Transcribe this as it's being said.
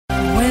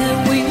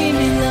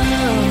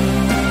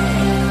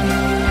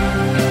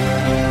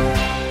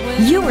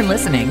You are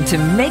listening to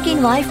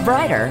Making Life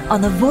Brighter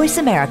on the Voice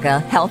America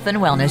Health and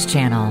Wellness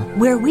Channel,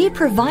 where we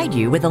provide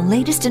you with the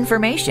latest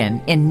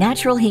information in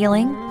natural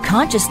healing,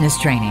 consciousness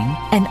training,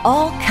 and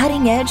all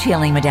cutting-edge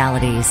healing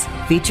modalities,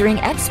 featuring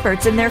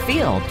experts in their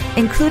field,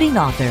 including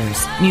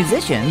authors,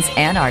 musicians,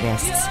 and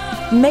artists.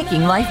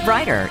 Making Life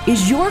Brighter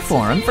is your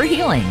forum for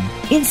healing,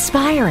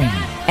 inspiring,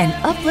 and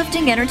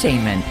uplifting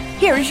entertainment.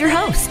 Here is your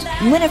host,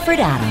 Winifred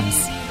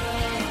Adams.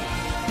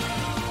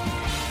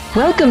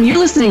 Welcome. You're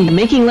listening to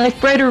Making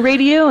Life Brighter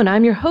Radio, and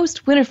I'm your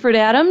host, Winifred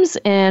Adams,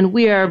 and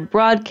we are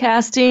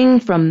broadcasting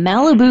from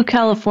Malibu,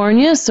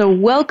 California. So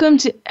welcome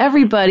to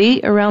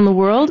everybody around the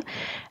world,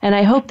 and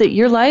I hope that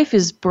your life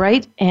is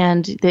bright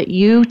and that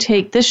you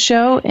take this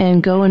show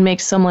and go and make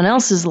someone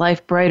else's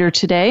life brighter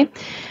today.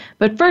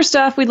 But first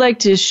off, we'd like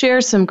to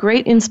share some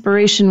great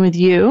inspiration with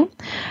you.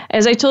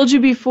 As I told you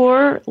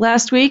before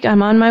last week,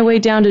 I'm on my way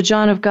down to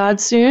John of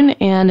God soon,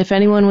 and if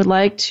anyone would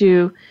like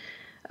to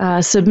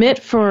submit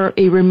for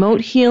a remote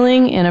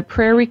healing and a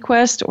prayer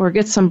request, or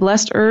get some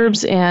blessed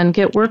herbs and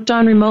get worked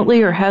on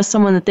remotely, or has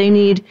someone that they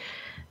need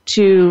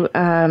to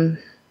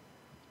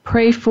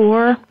pray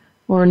for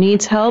or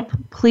needs help,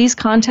 please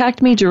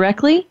contact me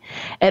directly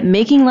at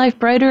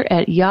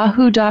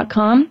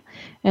makinglifebrighter@yahoo.com,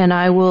 and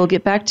I will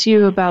get back to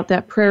you about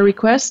that prayer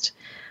request.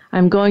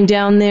 I'm going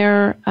down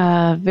there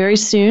very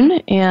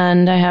soon,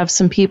 and I have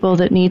some people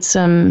that need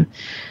some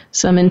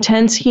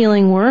intense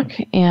healing work,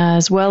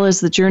 as well as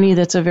the journey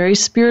that's a very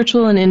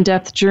spiritual and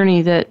in-depth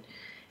journey that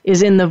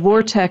is in the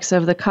vortex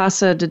of the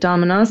Casa de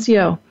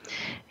Dominacio.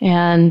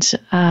 And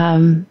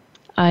I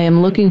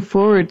am looking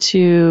forward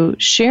to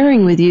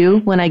sharing with you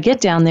when I get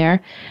down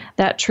there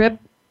that trip,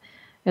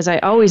 as I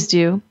always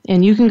do.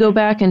 And you can go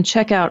back and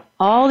check out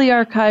all the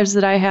archives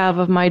that I have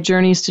of my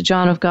journeys to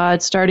John of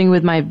God, starting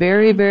with my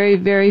very, very,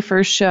 very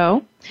first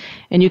show.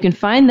 And you can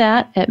find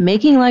that at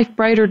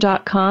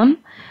makinglifebrighter.com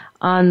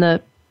on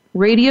the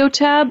radio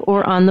tab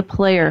or on the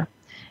player.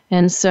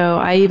 And so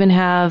I even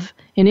have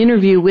an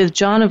interview with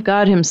John of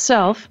God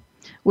himself,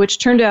 which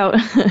turned out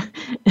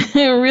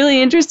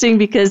really interesting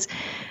because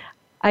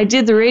I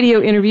did the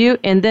radio interview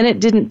and then it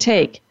didn't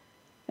take.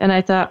 And I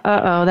thought,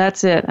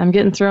 that's it. I'm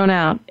getting thrown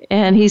out.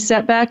 And he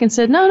sat back and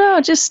said, no,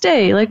 just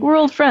stay. Like, we're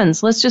old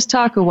friends. Let's just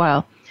talk a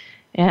while.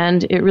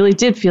 And it really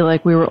did feel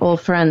like we were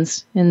old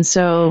friends. And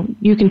so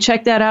you can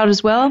check that out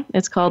as well.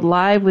 It's called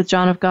Live with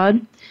John of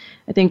God.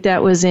 I think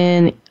that was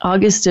in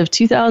August of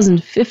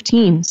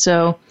 2015.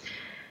 So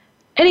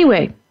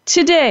anyway,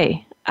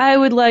 today I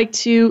would like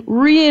to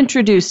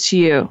reintroduce to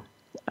you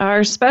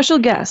our special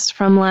guest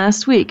from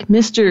last week,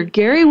 Mr.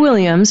 Gary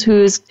Williams, who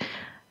is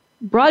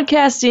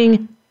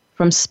broadcasting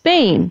from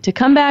Spain to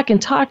come back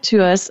and talk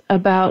to us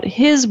about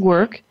his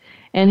work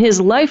and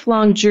his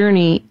lifelong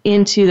journey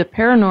into the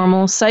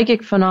paranormal,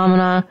 psychic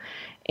phenomena,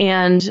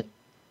 and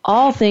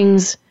all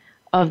things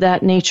of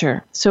that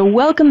nature. So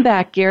welcome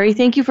back, Gary.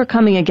 Thank you for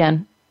coming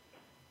again.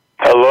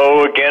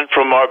 Hello again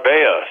from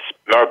Marbella,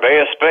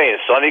 Spain.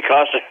 Sunny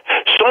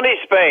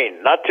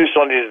Spain. Not too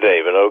sunny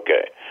today, but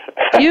okay.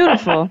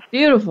 Beautiful,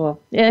 beautiful.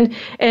 And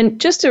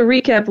just to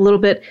recap a little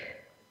bit,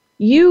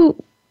 you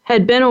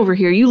had been over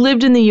here. You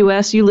lived in the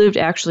U.S. You lived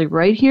actually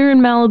right here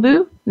in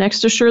Malibu, next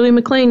to Shirley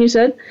MacLaine, you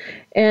said.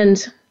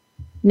 And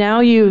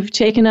now you've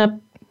taken up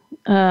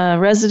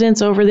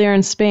residence over there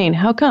in Spain.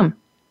 How come?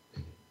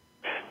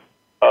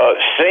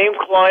 Same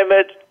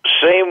climate,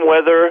 same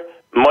weather,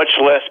 much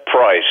less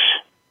price.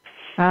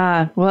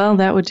 Well,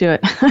 that would do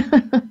it.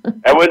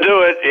 That would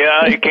do it.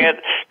 Yeah, you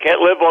can't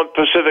live on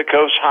Pacific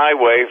Coast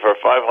Highway for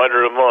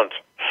 $500 a month.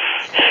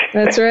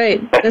 That's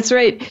right. That's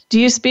right. Do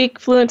you speak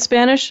fluent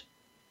Spanish?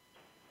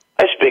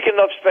 I speak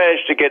enough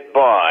Spanish to get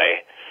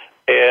by,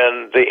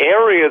 and the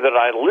area that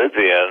I live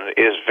in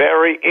is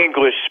very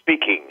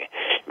English-speaking,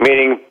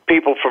 meaning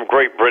people from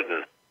Great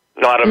Britain,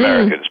 not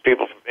Americans,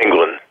 people from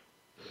England.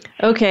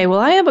 Okay, well,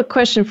 I have a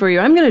question for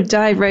you. I'm going to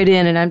dive right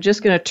in, and I'm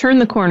just going to turn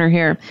the corner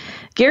here.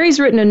 Gary's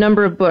written a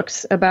number of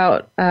books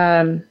about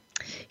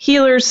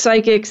healers,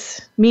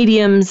 psychics,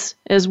 mediums,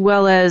 as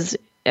well as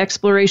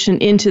exploration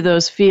into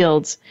those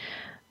fields.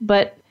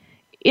 But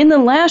in the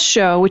last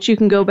show, which you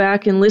can go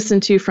back and listen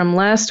to from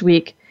last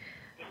week,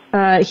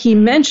 he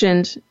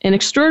mentioned an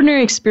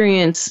extraordinary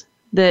experience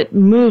that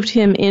moved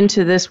him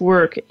into this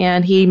work,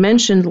 and he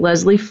mentioned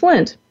Leslie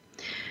Flint.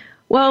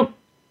 Well,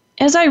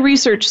 as I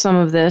researched some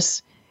of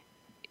this,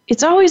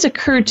 it's always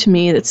occurred to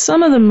me that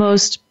some of the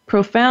most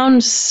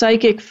profound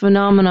psychic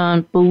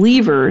phenomenon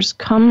believers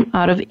come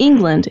out of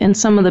England, and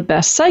some of the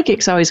best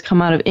psychics always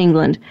come out of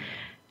England.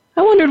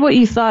 I wondered what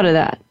you thought of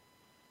that.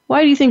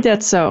 Why do you think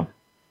that's so?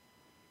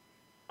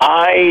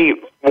 I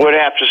would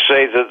have to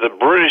say that the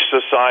British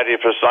Society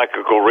for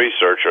Psychical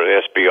Research, or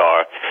the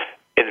SPR,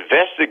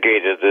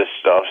 investigated this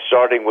stuff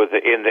starting with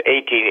in the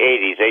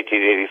 1880s,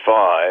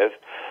 1885.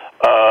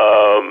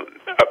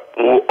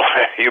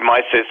 You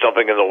might say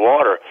something in the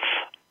water.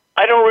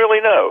 I don't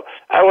really know.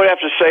 I would have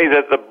to say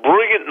that the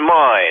brilliant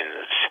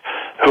minds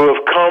who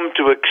have come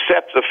to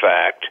accept the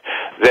fact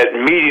that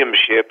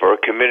mediumship or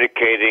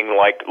communicating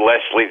like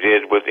Leslie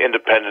did with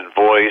independent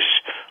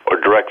voice or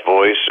direct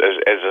voice, as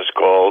it's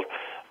called.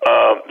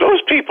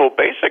 Those people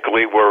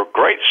basically were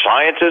great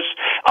scientists.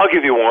 I'll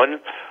give you one.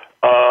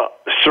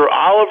 Sir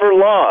Oliver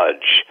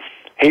Lodge.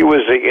 He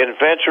was the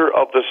inventor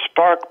of the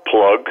spark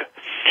plug,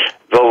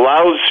 the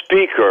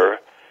loudspeaker,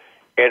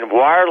 and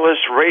wireless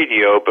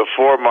radio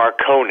before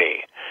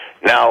Marconi.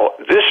 Now,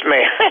 this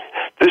man,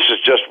 this is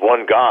just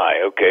one guy,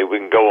 okay? We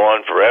can go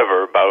on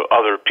forever about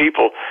other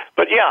people.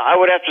 But, yeah, I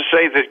would have to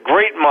say that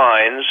great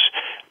minds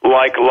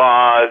like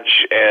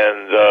Lodge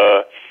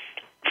and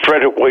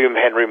Frederick William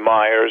Henry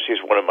Myers,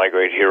 he's one of my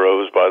great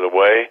heroes, by the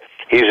way.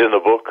 He's in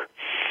the book.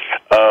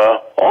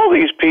 All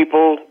these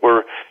people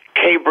were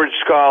Cambridge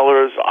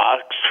scholars,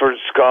 Oxford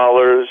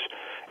scholars,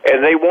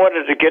 and they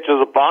wanted to get to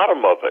the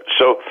bottom of it.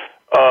 So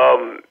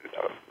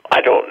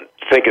I don't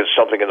think it's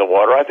something in the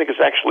water. I think it's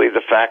actually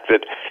the fact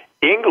that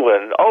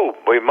England,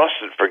 we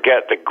mustn't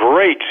forget the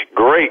great,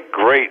 great,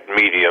 great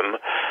medium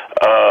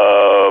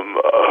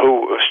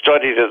who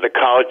studied at the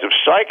College of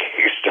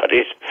Psychic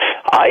Studies.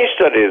 I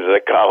studied at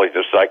the College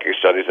of Psychic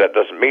Studies. That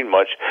doesn't mean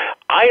much.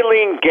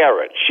 Eileen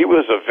Garrett, she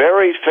was a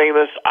very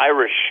famous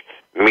Irish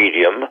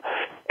medium,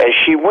 and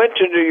she went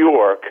to New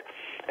York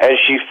and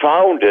she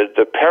founded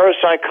the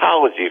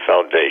Parapsychology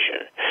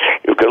Foundation.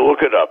 You can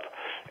look it up.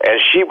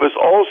 And she was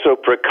also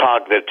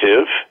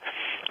precognitive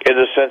in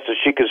the sense that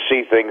she could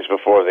see things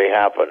before they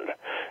happened.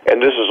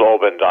 And this has all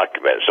been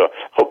documented. So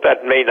hope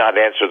that may not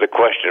answer the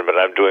question, but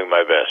I'm doing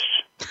my best.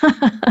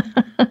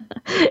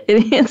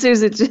 It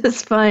answers it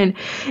just fine.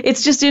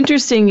 It's just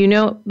interesting,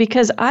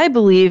 because I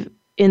believe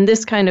in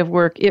this kind of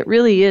work, it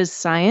really is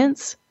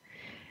science.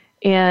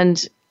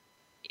 And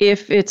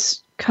if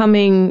it's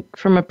coming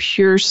from a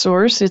pure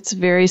source, it's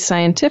very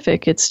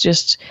scientific. It's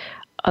just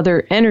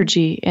other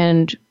energy,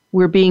 and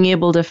we're being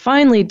able to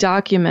finally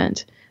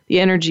document the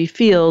energy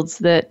fields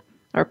that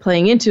are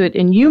playing into it.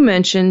 And you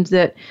mentioned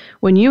that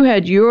when you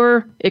had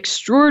your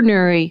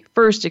extraordinary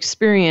first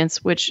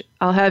experience, which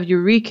I'll have you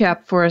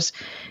recap for us,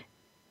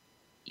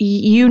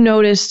 you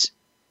noticed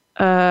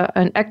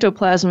an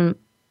ectoplasm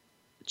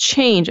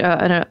change,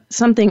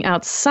 something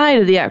outside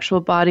of the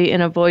actual body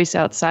and a voice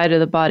outside of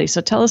the body.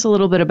 So tell us a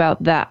little bit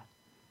about that.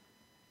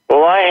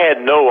 Well, I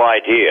had no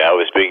idea I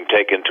was being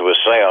taken to a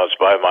seance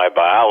by my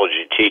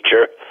biology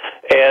teacher.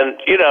 And,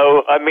 at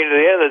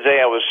the end of the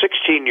day, I was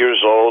 16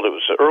 years old. It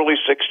was the early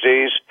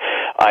 60s.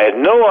 I had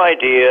no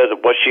idea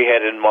what she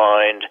had in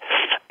mind,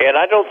 and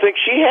I don't think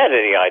she had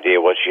any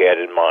idea what she had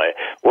in mind.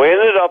 We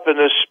ended up in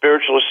this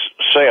spiritualist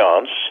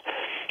seance,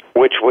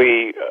 which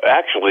we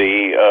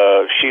actually,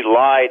 she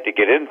lied to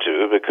get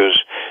into because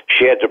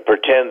she had to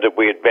pretend that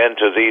we had been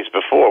to these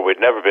before. We'd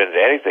never been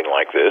to anything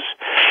like this.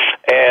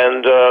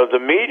 And the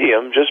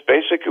medium just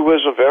basically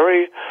was a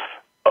very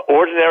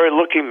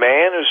ordinary-looking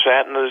man who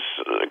sat in this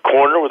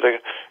corner with a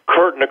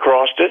curtain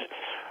across it.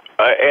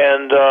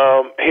 And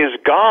his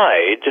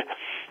guide,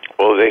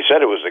 well, they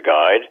said it was a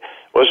guide,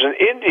 was an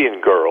Indian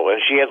girl, and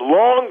she had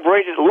long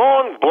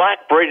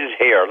black braided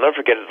hair. I'll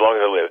never forget it as long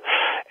as I live.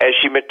 And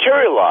she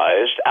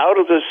materialized out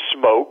of this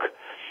smoke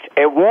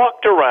and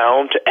walked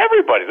around to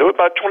everybody. There were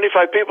about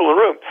 25 people in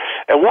the room,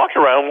 and walked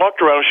around,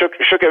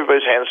 shook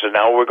everybody's hand, and said,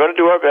 "Now we're going to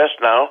do our best.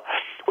 Now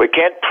we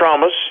can't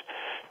promise.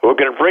 We're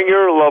going to bring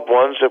your loved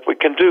ones if we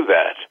can do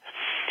that."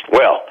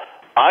 Well,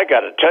 I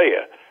got to tell you,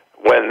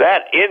 when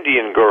that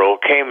Indian girl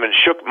came and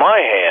shook my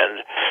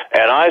hand,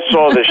 and I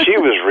saw that she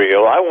was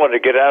real, I wanted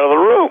to get out of the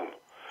room.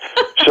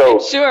 So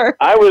sure.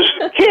 I was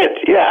a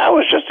kid. Yeah, I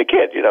was just a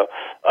kid, and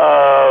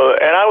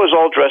I was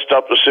all dressed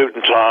up, a suit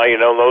and tie.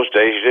 In those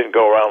days you didn't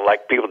go around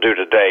like people do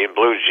today in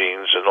blue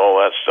jeans and all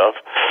that stuff.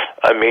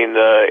 I mean,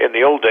 in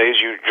the old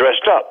days you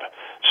dressed up.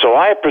 So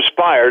I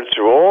perspired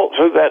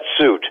through that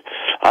suit.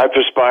 I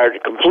perspired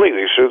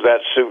completely through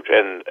that suit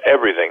and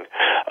everything.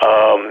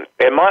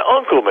 And my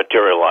uncle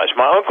materialized.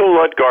 My uncle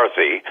Lud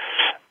Garthy,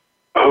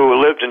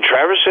 who lived in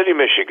Traverse City,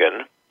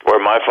 Michigan,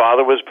 where my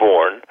father was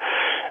born,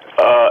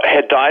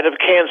 had died of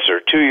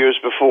cancer 2 years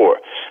before.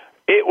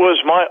 It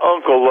was my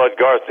uncle Lud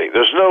Garthy.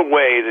 There's no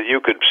way that you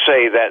could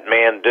say that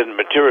man didn't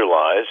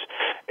materialize.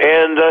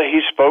 And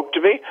he spoke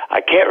to me. I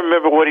can't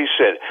remember what he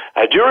said.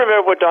 I do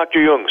remember what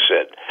Dr. Jung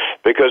said,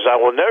 because I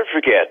will never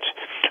forget.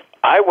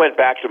 I went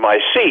back to my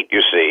seat,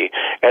 you see,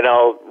 and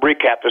I'll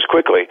recap this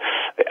quickly.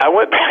 I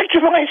went back to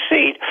my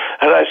seat,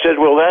 and I said,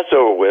 "Well, that's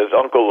over with.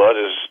 Uncle Lud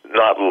is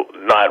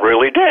not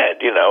really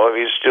dead,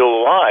 he's still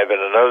alive in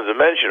another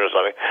dimension or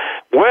something."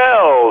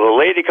 Well, the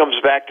lady comes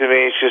back to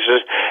me, and she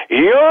says,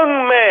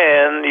 "Young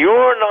man,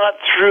 you're not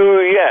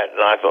through yet."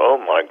 And I thought,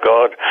 "Oh, my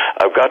God,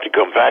 I've got to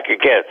come back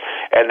again."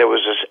 And there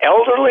was this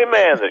elderly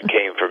man that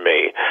came for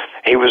me.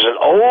 He was an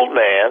old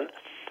man.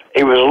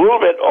 He was a little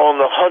bit on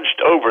the hunched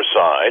over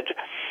side.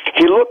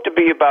 He looked to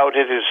be about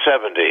in his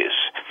 70s.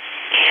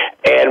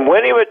 And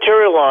when he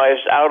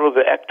materialized out of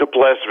the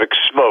ectoplasmic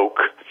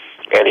smoke,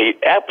 and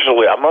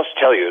I must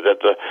tell you that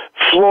the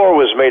floor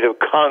was made of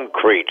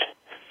concrete.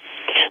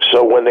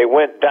 So when they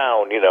went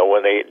down,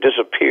 when they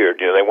disappeared,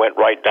 they went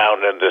right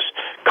down in this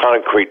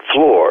concrete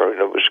floor,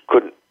 and it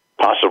couldn't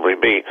possibly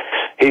be.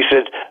 He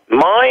said,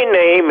 "My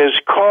name is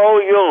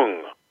Carl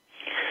Jung."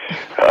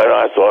 And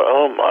I thought,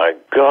 my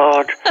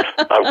God,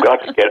 I've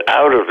got to get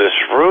out of this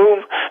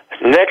room.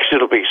 Next,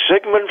 it'll be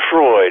Sigmund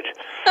Freud.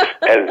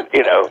 And,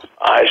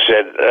 I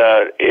said,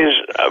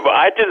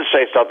 I didn't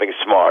say something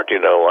smart,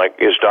 like,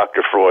 is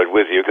Dr. Freud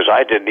with you? Because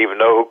I didn't even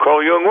know who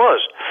Carl Jung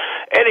was.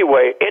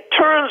 Anyway, it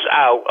turns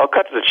out, I'll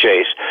cut to the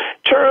chase,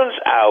 turns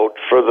out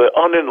for the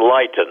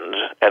unenlightened,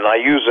 and I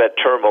use that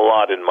term a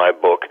lot in my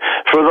book,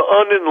 for the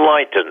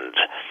unenlightened,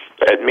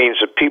 it means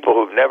that people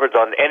who've never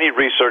done any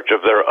research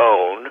of their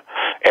own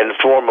and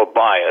form a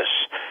bias,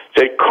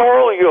 that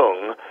Carl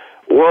Jung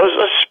was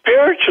a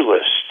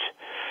spiritualist.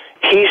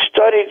 He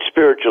studied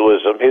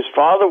spiritualism. His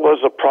father was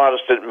a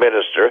Protestant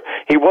minister.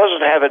 He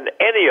wasn't having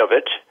any of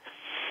it.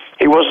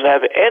 He wasn't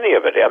having any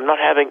of it. I'm not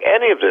having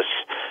any of this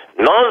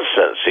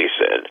nonsense, he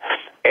said.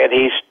 And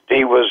he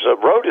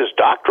wrote his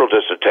doctoral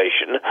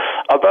dissertation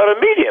about a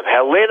medium,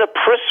 Helena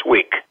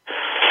Prissweek.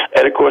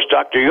 And, of course,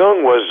 Dr.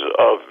 Jung was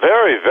a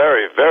very,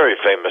 very, very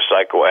famous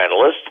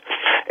psychoanalyst,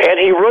 and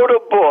he wrote a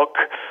book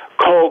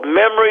called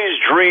Memories,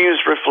 Dreams,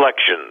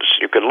 Reflections.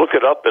 You can look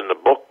it up in the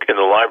book in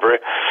the library.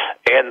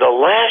 And the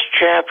last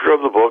chapter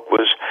of the book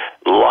was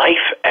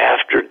Life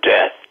After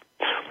Death.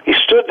 He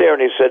stood there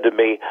and he said to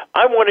me,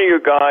 I'm one of your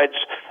guides.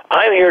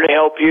 I'm here to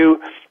help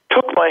you.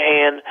 Took my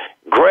hand,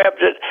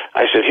 grabbed it.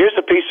 I said, here's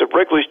a piece of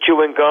Wrigley's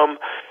chewing gum.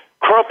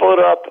 Crumple it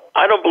up.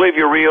 I don't believe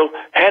you're real.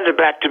 Hand it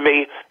back to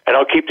me, and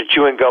I'll keep the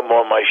chewing gum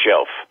on my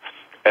shelf.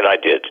 And I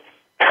did.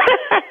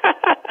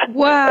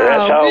 Wow. And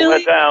that's how it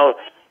went down.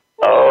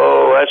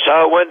 Oh, that's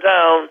how it went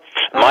down.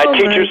 My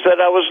teacher said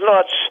I was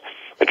nuts.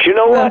 But you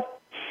know what?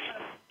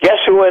 Guess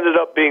who ended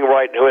up being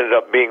right and who ended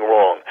up being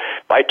wrong?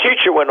 My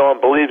teacher went on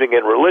believing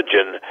in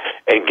religion,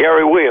 and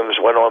Gary Williams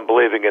went on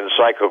believing in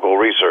psychical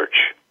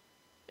research.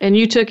 And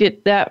you took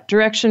it that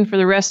direction for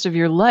the rest of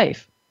your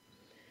life.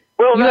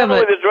 Well, not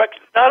only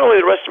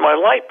the rest of my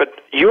life, but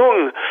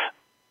Jung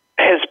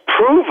has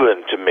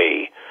proven to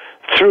me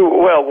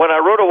when I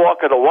wrote A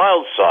Walk on the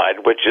Wild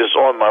Side, which is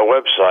on my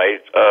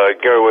website,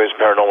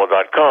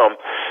 GaryWilliamsParanormal.com,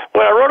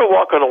 when I wrote A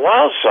Walk on the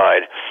Wild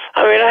Side,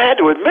 I had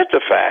to admit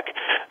the fact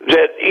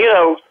that,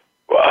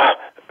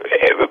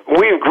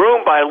 we've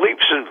grown by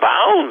leaps and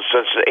bounds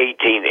since the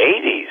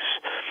 1880s.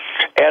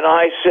 And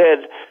I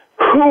said,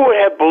 who would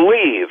have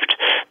believed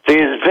the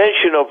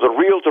invention of the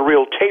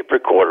reel-to-reel tape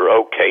recorder?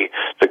 Okay,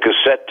 the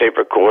cassette tape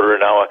recorder,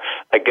 now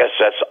I guess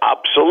that's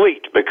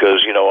obsolete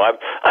because,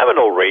 I'm an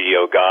old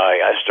radio guy.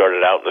 I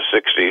started out in the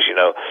 60s,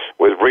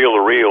 with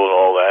reel-to-reel and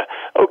all that.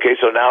 Okay,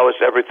 so now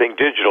it's everything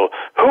digital.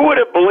 Who would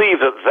have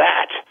believed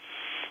that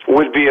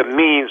would be a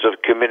means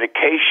of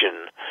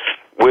communication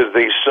with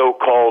the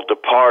so-called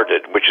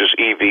departed, which is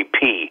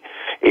EVP?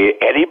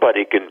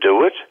 Anybody can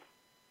do it.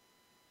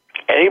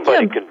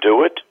 Anybody can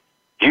do it.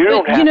 You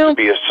don't have to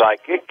be a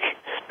psychic.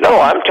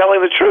 No, I'm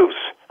telling the truth.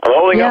 I'm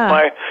holding up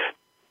my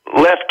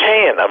left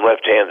hand. I'm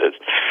left-handed.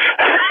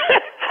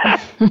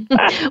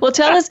 Well,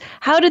 tell us,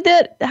 how did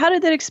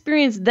that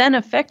experience then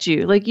affect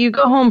you? Like, you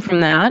go home from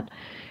that,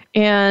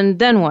 and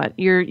then what?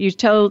 I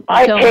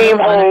came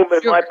home,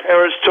 and my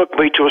parents took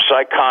me to a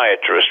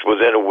psychiatrist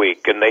within a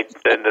week, and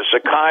the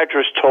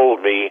psychiatrist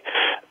told me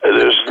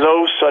there's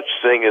no such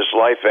thing as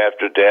life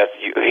after death.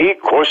 He,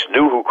 of course,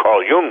 knew who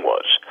Carl Jung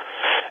was.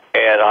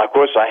 And, of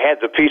course, I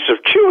had the piece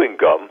of chewing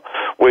gum,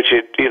 which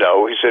he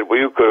said, well,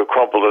 you could have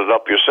crumpled it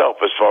up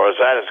yourself as far as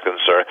that is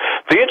concerned.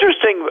 The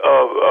interesting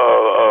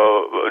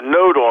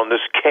note on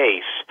this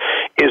case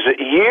is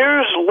that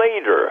years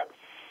later,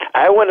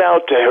 I went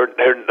out to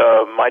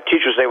my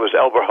teacher's name was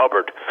Elber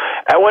Hubbard.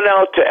 I went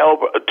out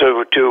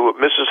to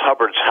Mrs.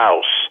 Hubbard's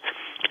house,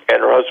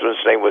 and her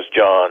husband's name was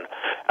John.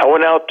 I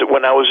went out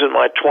when I was in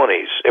my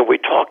 20s, and we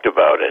talked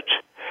about it.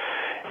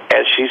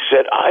 And she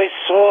said, I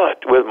saw it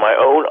with my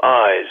own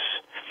eyes,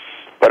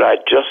 but I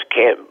just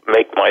can't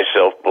make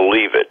myself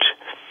believe it.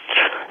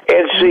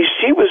 And see,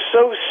 she was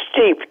so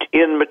steeped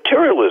in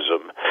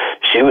materialism.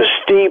 She was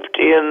steeped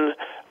in,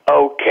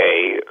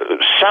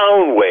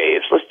 sound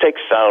waves. Let's take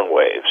sound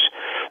waves.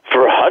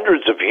 For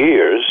hundreds of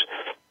years,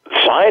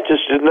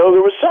 scientists didn't know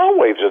there were sound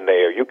waves in the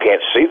air. You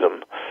can't see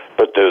them,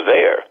 but they're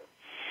there.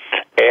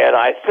 And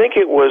I think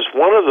it was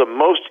one of the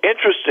most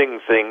interesting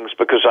things,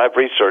 because I've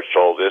researched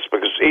all this,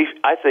 because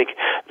I think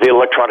the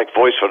electronic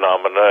voice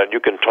phenomena, and you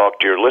can talk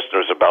to your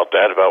listeners about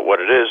that, about what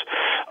it is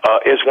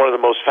one of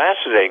the most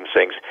fascinating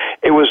things.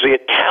 It was the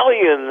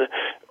Italian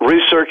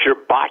researcher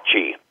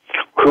Bacci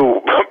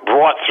who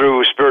brought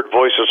through spirit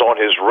voices on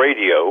his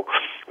radio.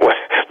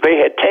 They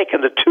had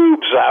taken the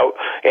tubes out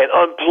and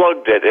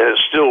unplugged it, and it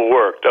still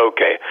worked.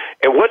 Okay.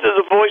 And what did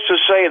the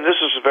voices say? And this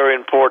is very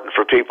important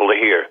for people to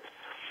hear.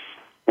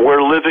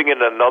 We're living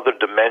in another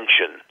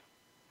dimension.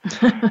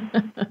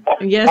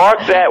 Yes.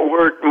 Mark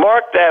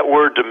that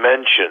word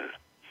dimension.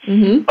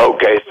 Mm-hmm.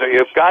 Okay, so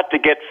you've got to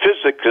get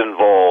physics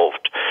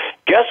involved.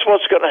 Guess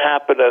what's going to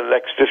happen in the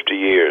next 50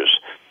 years?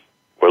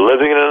 We're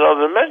living in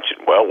another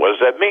dimension. Well, what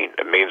does that mean?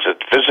 It means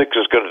that physics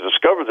is going to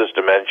discover this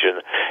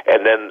dimension,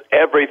 and then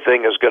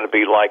everything is going to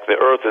be like the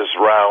Earth is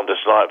round,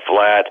 it's not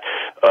flat.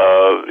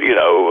 The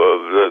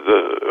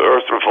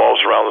Earth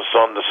revolves around the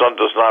sun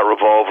does not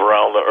revolve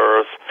around the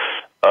Earth.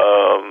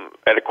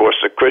 And, of course,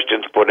 the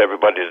Christians put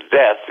everybody to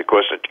death. Of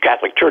course, the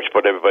Catholic Church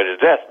put everybody to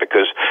death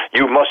because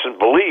you mustn't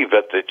believe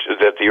that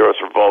the earth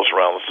revolves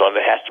around the sun.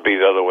 It has to be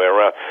the other way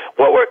around.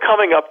 What we're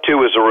coming up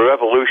to is a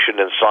revolution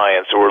in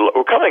science. We're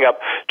coming up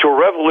to a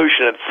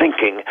revolution in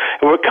thinking,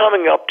 and we're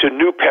coming up to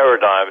new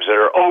paradigms that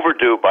are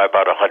overdue by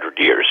about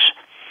 100 years.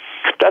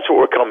 That's what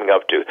we're coming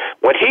up to.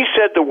 When he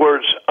said the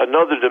words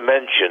another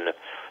dimension,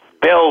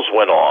 bells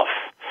went off.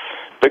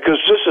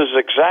 Because this is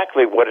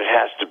exactly what it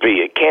has to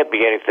be. It can't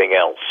be anything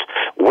else.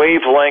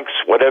 Wavelengths,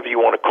 whatever you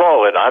want to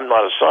call it. I'm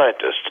not a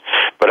scientist.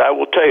 But I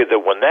will tell you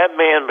that when that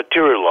man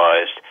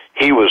materialized,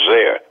 he was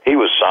there. He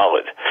was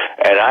solid.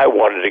 And I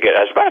wanted to get...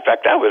 As a matter of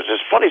fact, there's a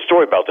funny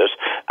story about this.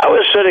 I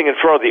was sitting in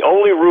front of the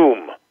only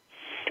door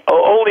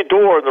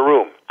in the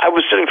room. I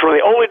was sitting in front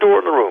of the only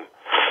door in the room.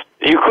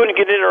 You couldn't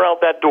get in or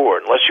out that door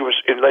unless you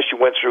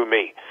went through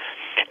me.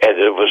 And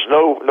there was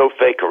no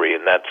fakery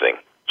in that thing.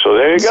 So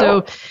there you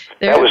go.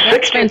 That was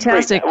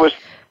fantastic.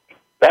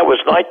 That was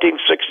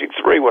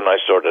 1963 when I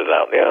started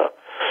out, yeah.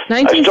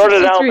 1963. I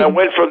started out and I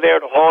went from there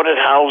to haunted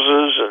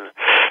houses and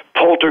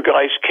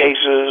poltergeist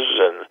cases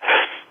and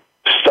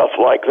stuff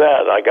like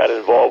that. I got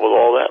involved with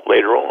all that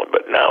later on,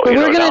 but now,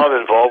 now I'm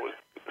involved with...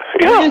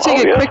 We're going to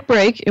take a quick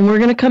break, and we're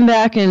going to come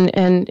back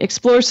and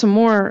explore some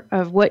more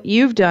of what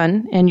you've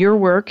done and your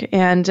work.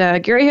 And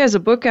Gary has a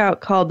book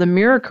out called The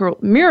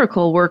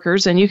Miracle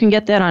Workers, and you can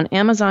get that on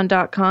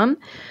Amazon.com.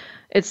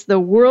 It's the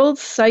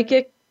World's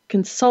Psychic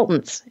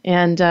Consultants,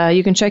 and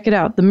you can check it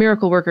out, The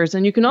Miracle Workers.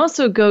 And you can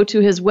also go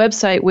to his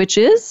website, which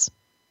is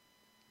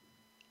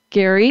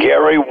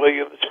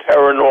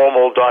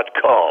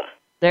GaryWilliamsParanormal.com.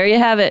 There you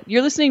have it.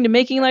 You're listening to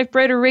Making Life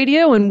Brighter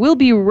Radio, and we'll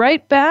be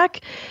right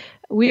back.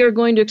 We are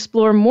going to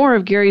explore more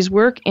of Gary's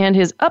work and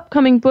his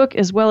upcoming book,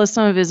 as well as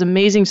some of his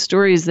amazing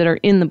stories that are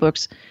in the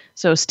books.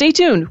 So stay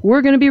tuned.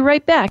 We're going to be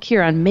right back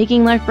here on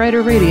Making Life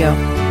Brighter Radio.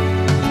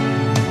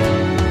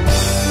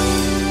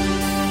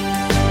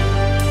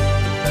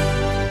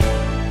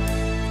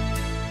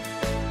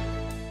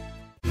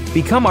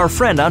 Become our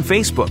friend on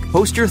Facebook.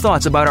 Post your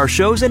thoughts about our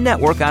shows and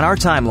network on our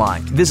timeline.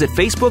 Visit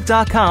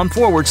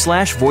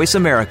Facebook.com/Voice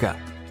America.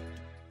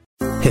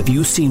 Have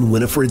you seen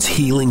Winifred's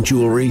healing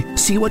jewelry?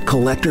 See what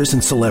collectors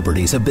and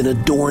celebrities have been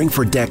adoring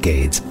for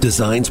decades.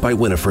 Designs by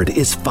Winifred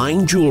is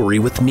fine jewelry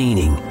with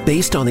meaning,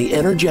 based on the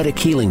energetic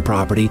healing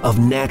property of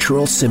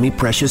natural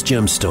semi-precious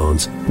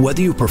gemstones.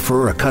 Whether you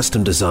prefer a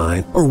custom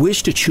design or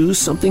wish to choose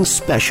something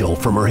special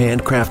from her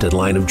handcrafted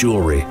line of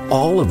jewelry,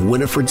 all of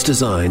Winifred's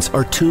designs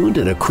are tuned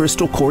in a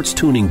crystal quartz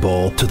tuning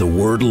bowl to the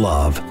word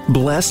love.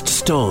 Blessed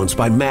stones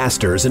by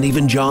masters and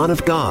even John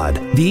of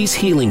God, these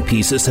healing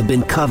pieces have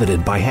been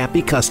coveted by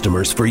happy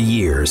customers for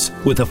years.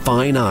 With a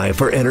fine eye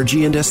for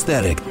energy and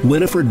aesthetic,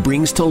 Winifred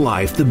brings to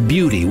life the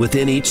beauty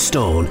within each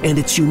stone and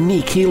its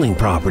unique healing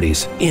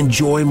properties.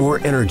 Enjoy more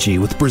energy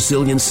with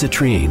Brazilian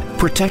citrine.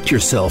 Protect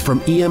yourself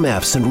from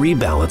EMFs and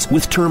rebalance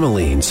with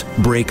tourmalines.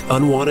 Break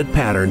unwanted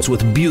patterns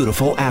with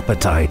beautiful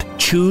apatite.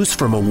 Choose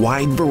from a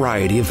wide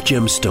variety of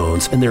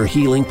gemstones and their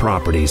healing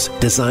properties.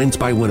 Designs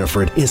by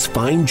Winifred is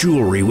fine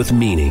jewelry with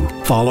meaning.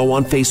 Follow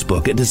on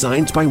Facebook at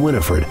Designs by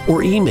Winifred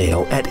or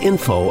email at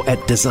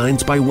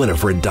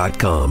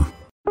info@designsbywinifred.com.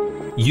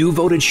 You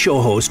voted show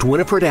host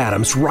Winifred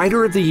Adams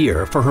Writer of the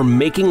Year for her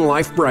Making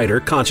Life Brighter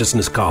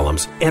consciousness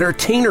columns,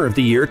 Entertainer of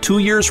the Year 2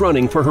 years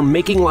running for her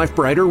Making Life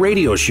Brighter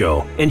radio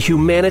show, and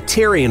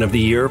Humanitarian of the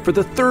Year for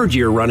the 3rd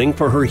year running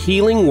for her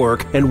healing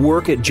work and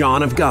work at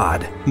John of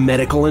God.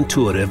 Medical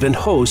intuitive and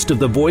host of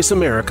the Voice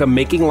America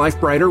Making Life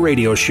Brighter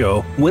radio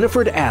show,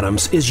 Winifred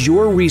Adams is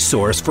your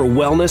resource for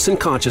wellness and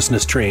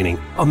consciousness training.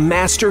 A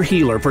master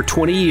healer for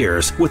 20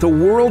 years with a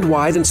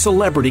worldwide and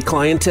celebrity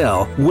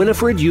clientele,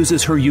 Winifred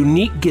uses her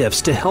unique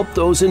gifts to help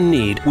those in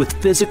need with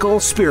physical,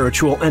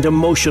 spiritual, and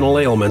emotional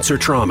ailments or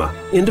trauma.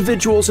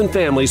 Individuals and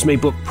families may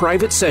book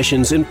private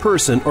sessions in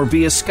person or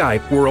via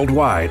Skype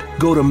worldwide.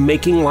 Go to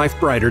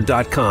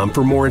MakingLifeBrighter.com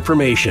for more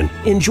information.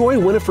 Enjoy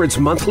Winifred's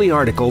monthly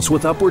articles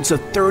with upwards of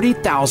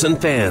 30,000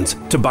 fans.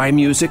 To buy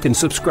music and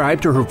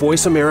subscribe to her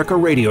Voice America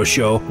radio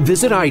show,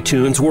 visit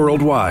iTunes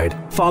worldwide.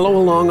 Follow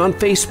along on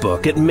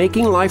Facebook at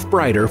Making Life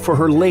Brighter for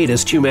her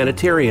latest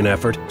humanitarian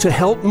effort to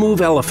help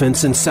move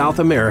elephants in South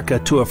America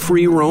to a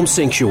free roam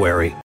sanctuary.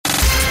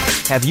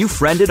 Have you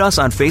friended us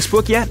on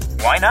Facebook yet?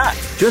 Why not?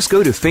 Just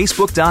go to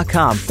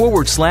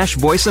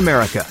Facebook.com/Voice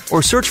America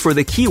or search for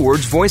the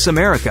keywords Voice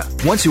America.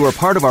 Once you are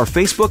part of our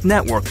Facebook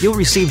network, you'll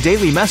receive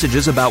daily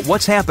messages about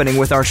what's happening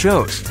with our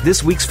shows,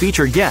 this week's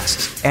featured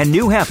guests, and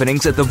new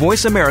happenings at the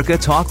Voice America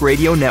Talk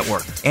Radio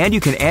Network. And you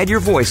can add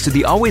your voice to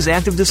the always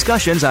active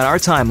discussions on our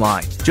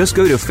timeline. Just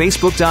go to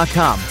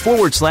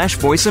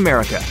Facebook.com/Voice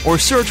America or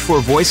search for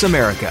Voice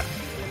America.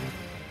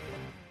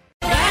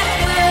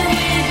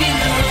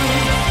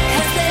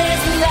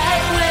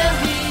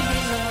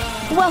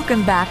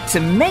 Welcome back to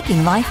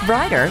Making Life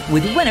Brighter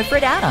with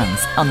Winifred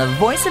Adams on the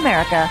Voice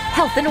America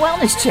Health and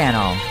Wellness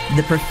Channel,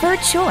 the preferred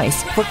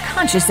choice for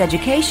conscious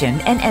education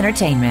and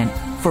entertainment.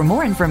 For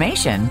more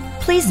information,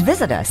 please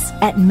visit us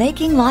at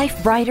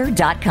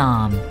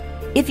MakingLifeBrighter.com.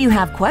 If you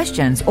have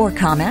questions or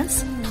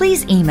comments,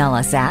 please email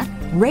us at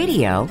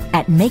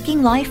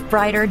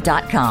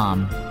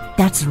radio@makinglifebrighter.com.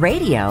 That's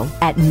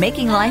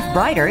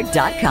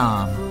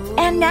radio@makinglifebrighter.com.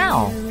 And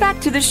now, back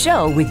to the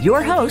show with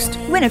your host,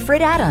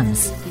 Winifred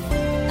Adams.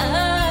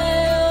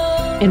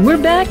 And we're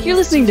back. You're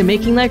listening to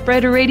Making Life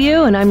Brighter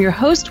Radio, and I'm your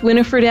host,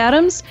 Winifred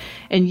Adams.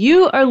 And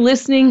you are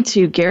listening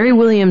to Gary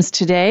Williams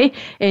today.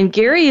 And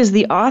Gary is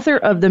the author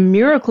of The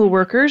Miracle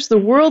Workers, the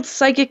World's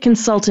Psychic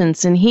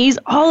Consultants. And he's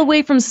all the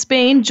way from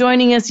Spain,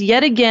 joining us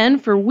yet again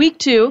for week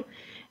 2.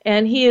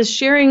 And he is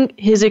sharing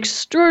his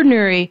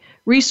extraordinary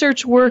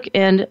research work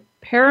and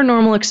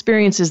paranormal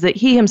experiences that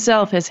he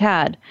himself has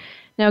had.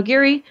 Now,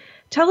 Gary,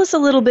 tell us a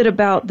little bit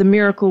about The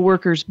Miracle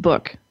Workers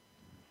book.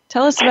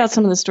 Tell us about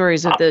some of the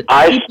stories of the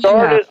I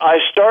started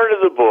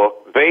the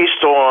book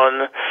based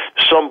on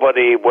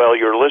somebody, well,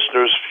 your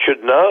listeners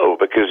should know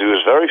because he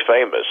was very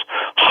famous,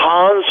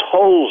 Hans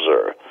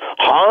Holzer.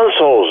 Hans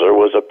Holzer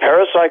was a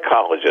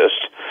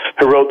parapsychologist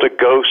who wrote The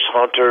Ghost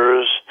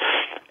Hunters,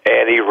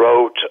 and he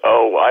wrote,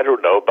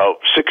 about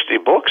 60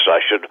 books.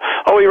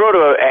 He wrote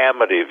about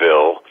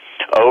Amityville.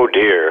 Oh,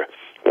 dear.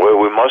 Well,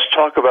 we must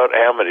talk about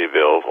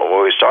Amityville.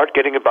 When we start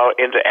getting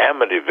into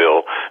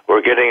Amityville,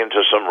 we're getting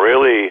into some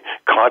really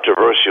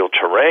controversial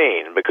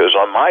terrain because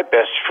my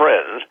best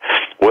friend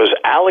was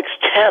Alex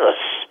Tanous,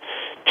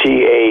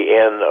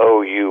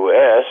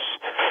 Tanous,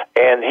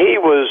 and he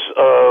was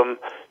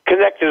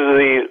connected to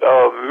the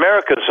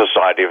American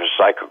Society for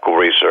Psychical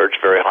Research,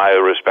 very highly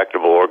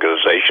respectable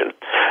organization.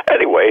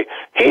 Anyway,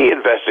 he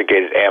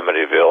investigated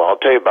Amityville. I'll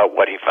tell you about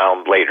what he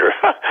found later.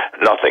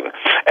 Nothing.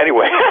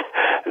 Anyway,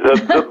 the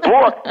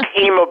book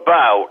came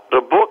about.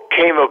 The book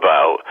came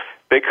about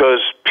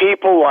because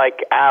people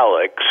like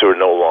Alex, who are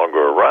no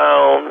longer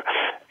around,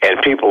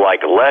 and people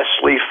like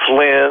Leslie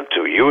Flint,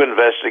 who you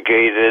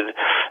investigated,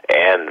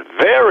 and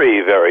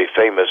very, very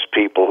famous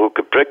people who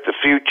could predict the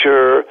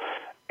future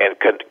and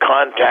could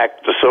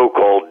contact the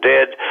so-called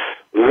dead,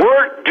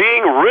 weren't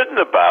being written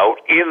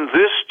about in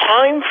this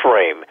time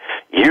frame.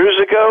 Years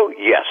ago,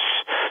 yes.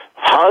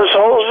 Hans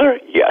Holzer,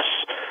 yes.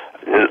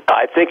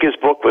 I think his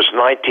book was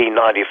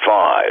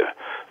 1995.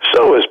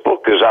 So his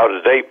book is out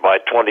of date by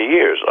 20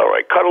 years. All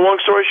right, cut a long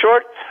story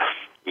short,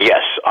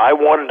 yes, I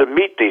wanted to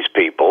meet these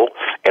people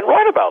and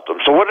write about them.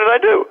 So what did I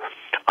do?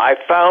 I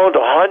found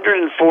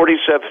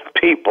 147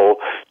 people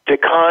to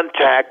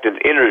contact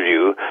and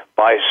interview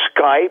by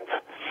Skype,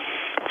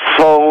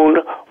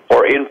 phone,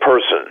 or in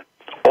person,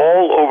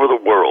 all over the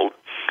world,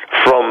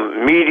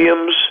 from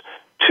mediums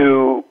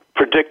to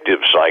predictive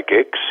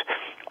psychics.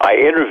 I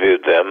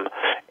interviewed them,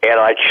 and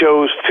I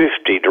chose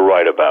 50 to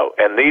write about.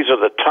 And these are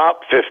the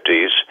top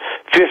 50,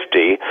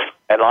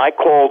 and I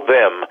called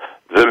them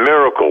the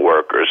Miracle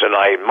Workers. And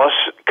I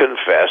must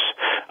confess,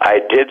 I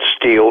did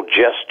steal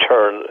Jess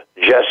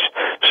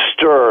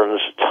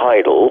Stern's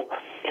title.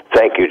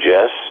 Thank you,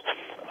 Jess.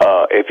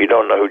 If you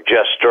don't know who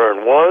Jess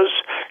Stern was,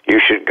 you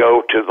should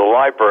go to the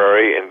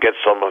library and get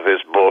some of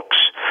his books.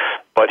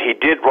 But he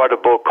did write a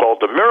book called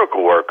The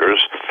Miracle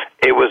Workers.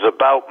 It was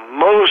about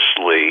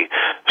mostly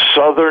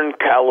Southern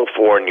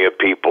California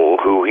people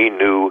who he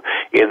knew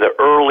in the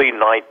early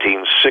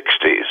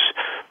 1960s.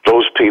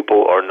 Those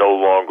people are no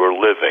longer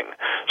living.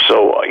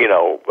 So,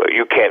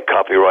 you can't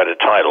copyright a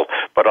title.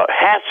 But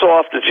hats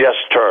off to Jess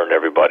Stern,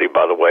 everybody,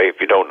 by the way, if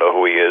you don't know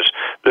who he is.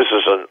 This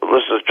is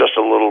just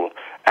a little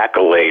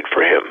accolade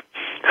for him.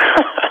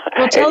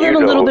 Well, tell them a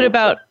little bit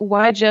about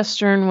why Jess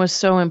Stern was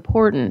so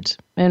important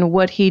and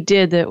what he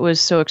did that was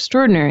so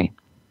extraordinary.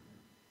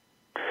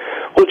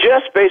 Well,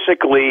 Jess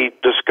basically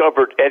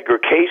discovered Edgar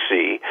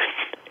Cayce,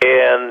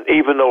 and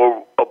even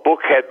though a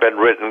book had been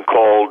written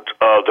called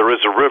There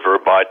Is a River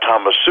by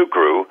Thomas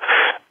Sucru,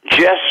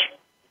 Jess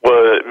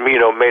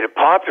made it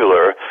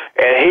popular,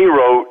 and he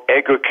wrote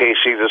Edgar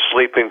Cayce, The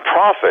Sleeping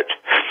Prophet,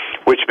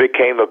 which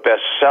became a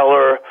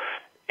bestseller.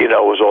 It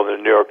was on the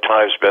New York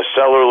Times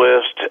bestseller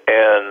list,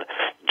 and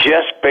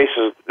Jess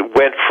basically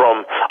went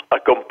from a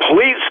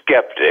complete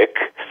skeptic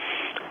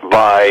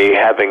by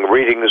having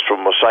readings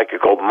from a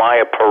psychic called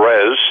Maya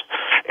Perez,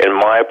 and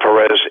Maya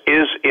Perez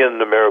is in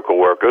The Miracle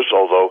Workers,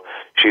 although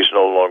she's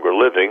no longer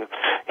living.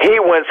 He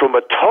went from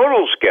a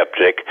total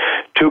skeptic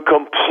to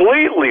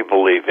completely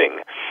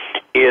believing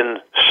in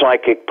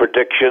psychic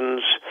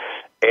predictions,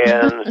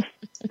 and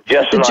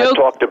Jess and I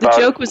talked about...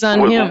 The joke was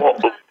on him.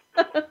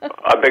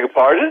 I beg your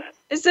pardon?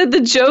 I said the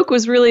joke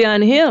was really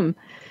on him.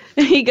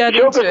 He got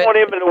into it. The joke was on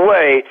him in a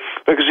way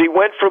because he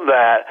went from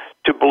that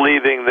to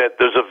believing that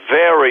there's a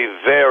very,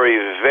 very,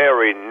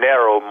 very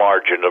narrow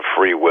margin of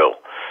free will.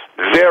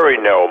 Very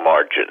narrow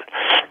margin,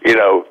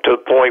 to the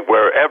point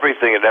where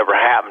everything that ever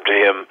happened to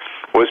him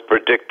was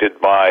predicted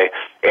by,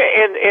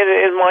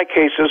 in my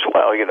case as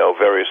well,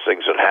 various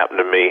things that happened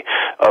to me.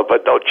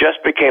 But no, Jess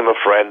became a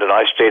friend, and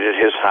I stayed at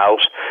his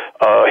house.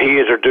 He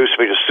introduced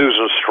me to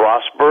Susan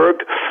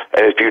Strasberg,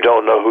 and if you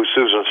don't know who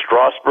Susan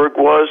Strasberg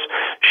was,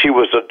 she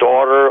was the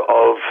daughter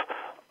of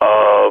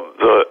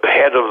the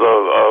head of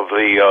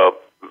the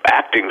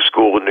acting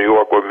school in New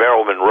York where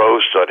Marilyn Monroe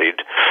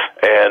studied,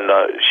 and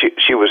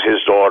she was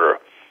his daughter,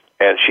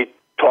 and she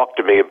talk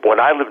to me when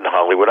I lived in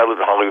Hollywood. I lived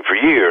in Hollywood for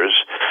years.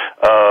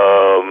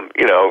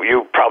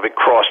 You probably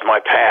crossed my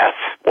path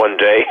one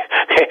day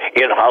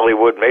in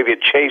Hollywood, maybe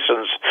at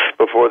Chasen's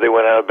before they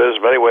went out of business.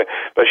 But anyway,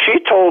 she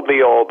told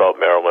me all about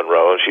Marilyn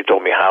Monroe, and she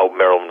told me how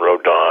Marilyn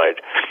Monroe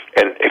died.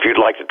 And if you'd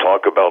like to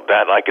talk about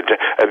that, I could.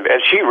 And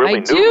she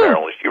really knew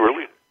Marilyn. She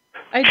really.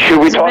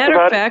 Should we talk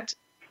about it?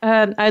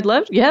 I'd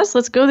love. Yes,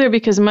 let's go there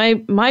because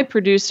my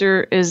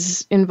producer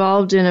is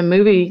involved in a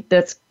movie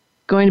that's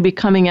going to be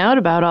coming out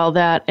about all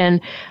that,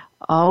 and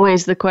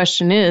always the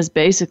question is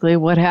basically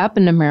what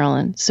happened to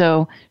Marilyn.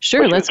 So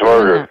sure, let's go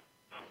on that.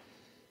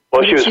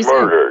 Well, she was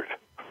murdered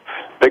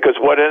because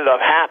what ended up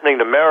happening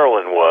to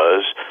Marilyn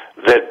was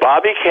that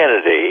Bobby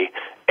Kennedy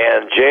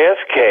and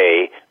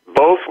JFK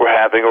both were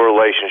having a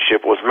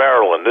relationship with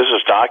Marilyn. This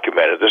is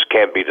documented. This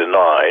can't be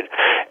denied.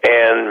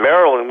 And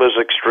Marilyn was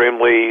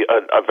extremely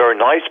a very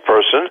nice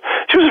person.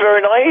 She was a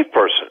very naive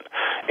person.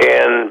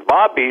 And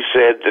Bobby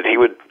said that he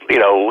would,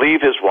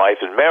 leave his wife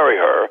and marry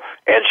her,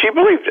 and she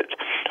believed it.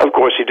 Of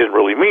course, he didn't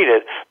really mean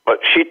it, but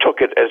she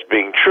took it as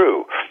being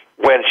true.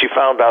 When she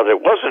found out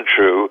it wasn't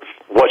true,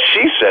 what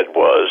she said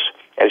was,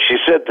 and she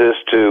said this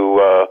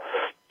to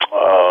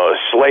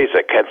Slaze,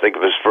 I can't think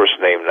of his first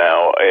name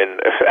now, and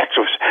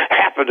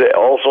it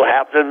also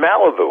happened in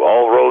Malibu.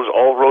 All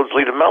roads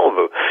lead to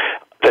Malibu.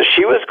 That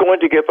she was going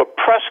to give a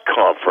press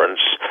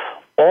conference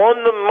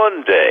on the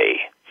Monday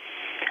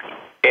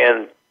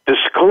and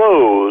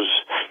disclose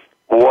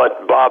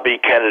what Bobby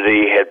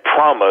Kennedy had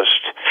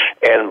promised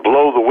and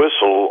blow the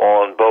whistle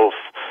on both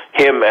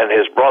him and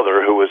his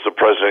brother, who was the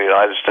President of the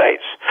United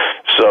States.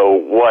 So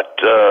what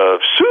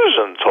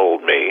Susan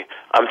told me,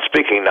 I'm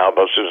speaking now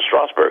about Susan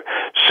Strasberg,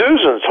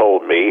 Susan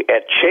told me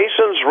at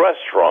Chasen's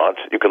restaurant,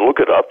 you can look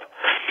it up,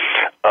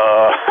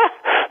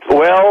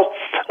 well,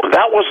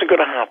 that wasn't going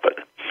to happen.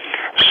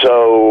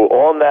 So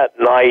on that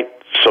night,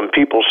 some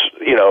people,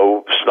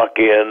 snuck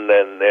in,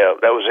 and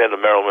that was the end of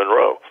Marilyn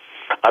Monroe.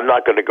 I'm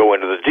not going to go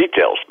into the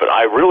details, but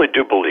I really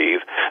do believe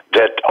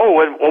that,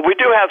 we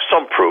do have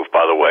some proof,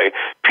 by the way.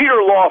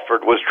 Peter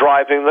Lawford was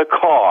driving the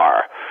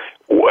car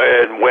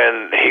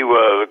when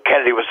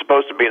Kennedy was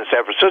supposed to be in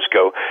San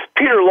Francisco.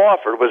 Peter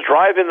Lawford was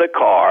driving the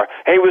car,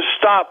 and he was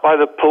stopped by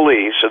the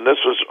police, and this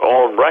was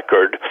on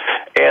record,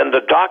 and the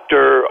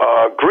Dr.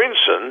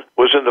 Greenson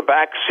was in the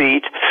back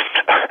seat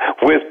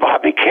with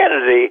Bobby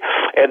Kennedy,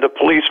 and the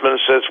policeman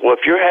says, well,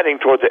 if you're heading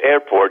toward the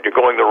airport, you're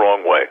going the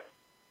wrong way.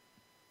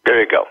 There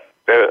you go.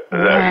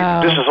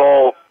 Wow. This is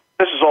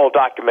all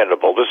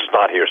documentable. This is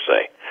not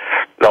hearsay.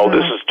 No,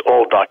 this is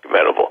all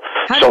documentable.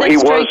 How did that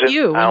strike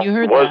you when you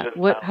heard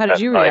that? How did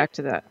you react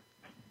to that?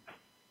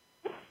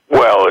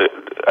 Well,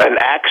 an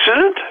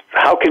accident?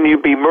 How can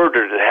you be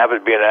murdered and have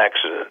it be an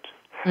accident?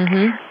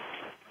 Mm-hmm.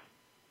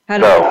 How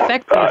did it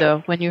affect you,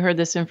 though, when you heard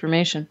this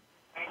information?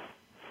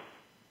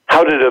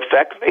 How did it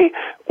affect me?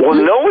 Well,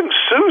 knowing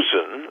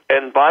Susan,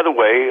 and by the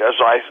way,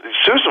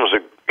 Susan was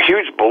a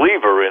huge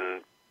believer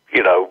in,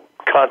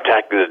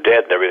 contacting the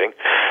dead and everything.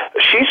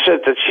 She said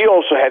that she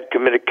also had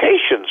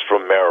communications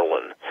from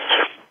Marilyn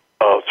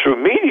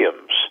through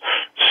mediums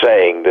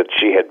saying that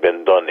she had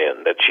been done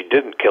in, that she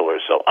didn't kill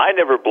herself. I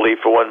never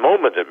believed for one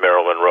moment that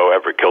Marilyn Monroe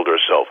ever killed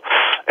herself.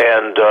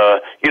 And, A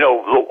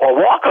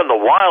Walk on the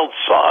Wild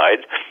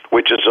Side,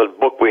 which is a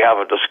book we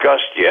haven't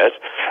discussed yet,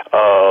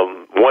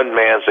 one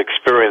man's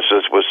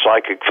experiences with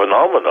psychic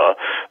phenomena,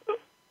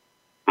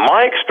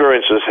 my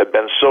experiences have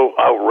been so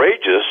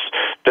outrageous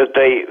that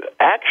they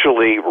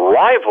actually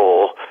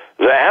rival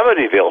the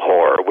Amityville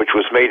Horror, which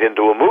was made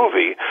into a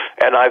movie.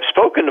 And I've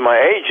spoken to my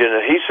agent,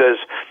 and he says,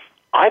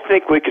 I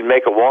think we can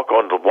make A Walk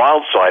on the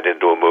Wild Side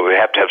into a movie. We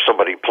have to have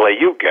somebody play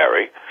you,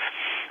 Gary.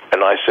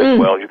 And I said,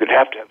 well, you could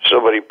have to have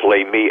somebody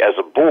play me as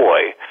a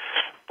boy.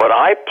 But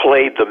I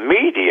played the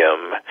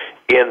medium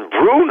in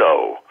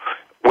Bruno,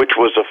 which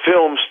was a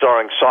film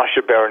starring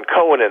Sacha Baron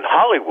Cohen in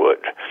Hollywood.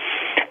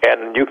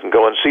 And you can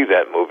go and see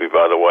that movie,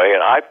 by the way.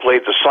 And I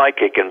played the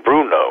psychic in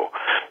Bruno,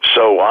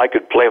 so I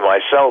could play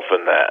myself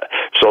in that.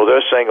 So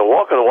they're saying A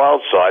Walk on the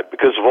Wild Side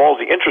because of all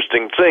the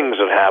interesting things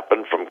that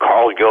happened from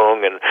Carl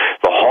Jung and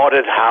the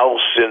haunted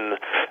house in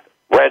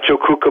Rancho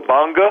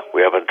Cucamonga.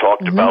 We haven't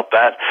talked about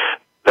that.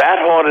 That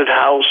haunted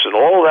house and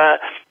all that,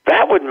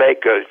 that would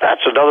make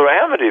that's another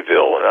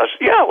Amityville. And I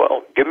said, yeah,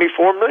 well, give me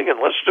 $4 million.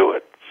 Let's do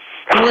it.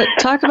 Well,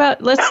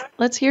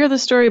 let's hear the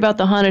story about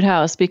the haunted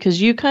house,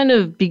 because you kind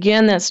of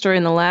began that story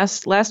in the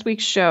last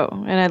week's show,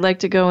 and I'd like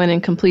to go in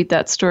and complete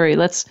that story.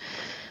 Let's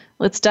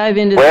dive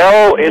into that.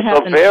 Well,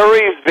 it's a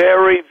very,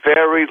 very,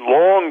 very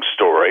long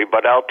story,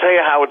 but I'll tell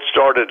you how it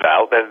started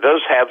out, and it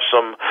does have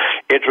some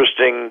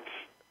interesting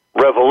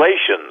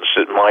revelations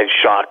that might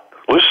shock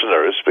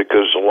listeners,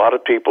 because a lot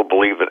of people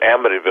believe that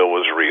Amityville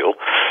was real.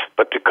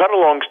 But to cut a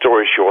long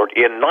story short,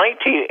 in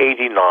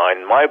 1989,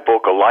 my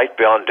book, A Life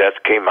Beyond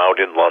Death, came out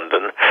in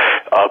London,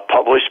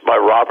 published by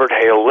Robert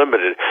Hale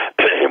Limited.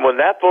 And when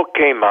that book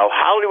came out,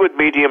 Hollywood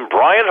medium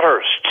Brian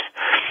Hurst,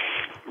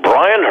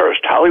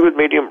 Hollywood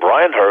medium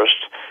Brian Hurst,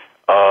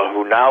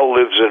 who now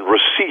lives in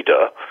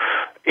Reseda,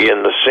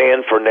 in the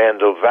San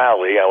Fernando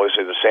Valley. I always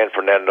say the San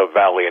Fernando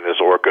Valley and his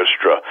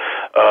orchestra.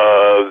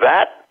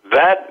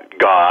 That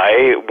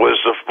guy was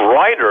the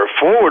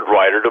forward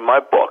writer to my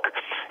book.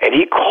 And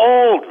he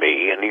called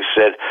me and he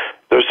said,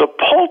 there's a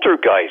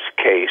poltergeist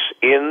case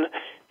in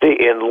the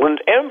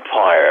Inland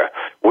Empire.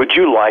 Would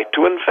you like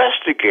to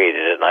investigate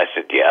it? And I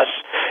said, yes.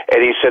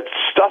 And he said,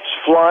 stuff's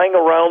flying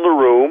around the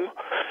room.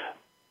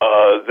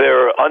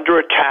 They're under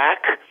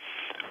attack.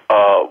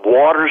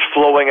 Water's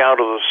flowing out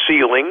of the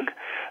ceiling.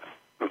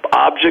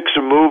 Objects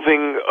are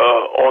moving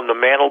on the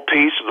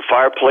mantelpiece, the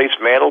fireplace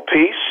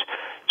mantelpiece.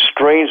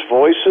 Strange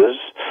voices.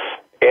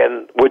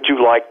 And would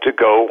you like to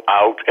go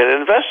out and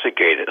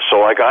investigate it?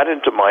 So I got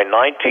into my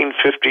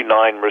 1959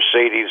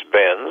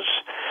 Mercedes-Benz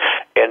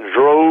and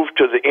drove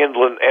to the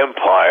Inland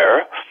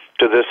Empire,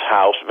 to this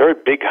house, very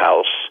big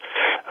house,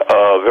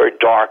 very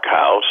dark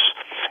house.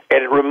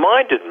 And it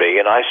reminded me,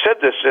 and I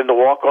said this in The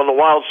Walk on the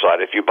Wild Side,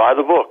 if you buy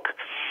the book,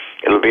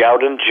 it'll be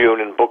out in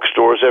June in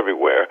bookstores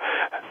everywhere,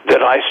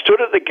 that I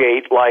stood at the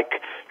gate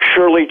like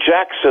Shirley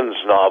Jackson's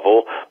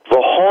novel,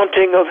 The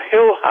Haunting of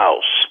Hill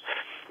House,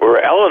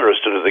 where Eleanor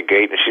stood at the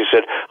gate, and she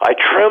said, I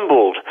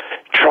trembled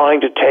trying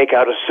to take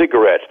out a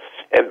cigarette,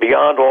 and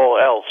beyond all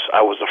else,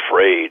 I was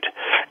afraid.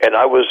 And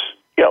I was,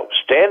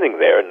 standing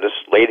there, and this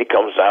lady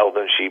comes out,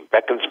 and she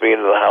beckons me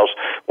into the house.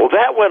 Well,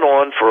 that went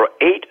on for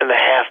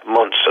 8.5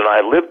 months, and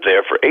I lived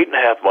there for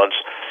 8.5 months,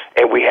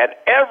 and we had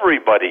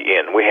everybody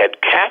in. We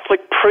had Catholic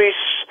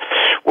priests,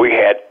 we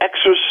had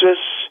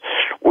exorcists,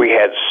 we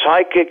had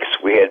psychics,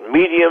 we had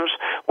mediums,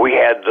 we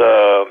had,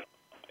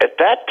 at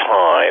that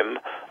time,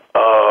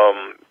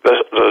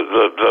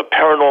 the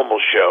paranormal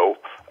show.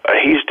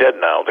 He's dead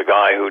now. The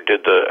guy who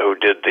did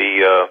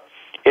the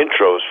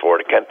intros for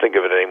it. I can't think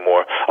of it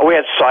anymore. Oh, we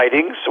had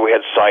sightings. We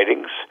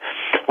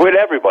had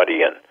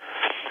everybody in,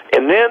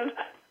 and then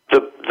the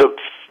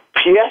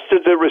pièce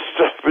de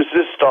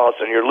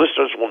résistance, and your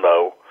listeners will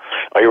know.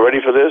 Are you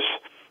ready for this?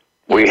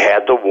 We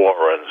had the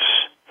Warrens.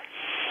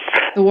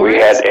 The Warrens?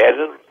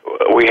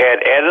 We had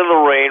Ed and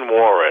Lorraine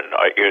Warren.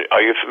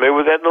 Are you familiar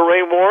with Ed and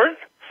Lorraine Warren?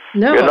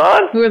 No. You're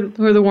not? Who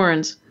are the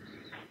Warrens?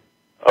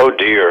 Oh,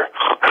 dear.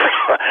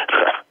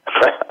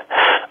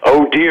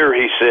 Oh, dear,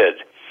 he said.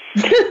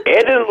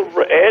 Ed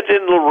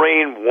and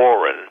Lorraine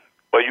Warren.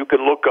 Well, you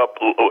can look up.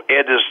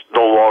 Ed is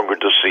no longer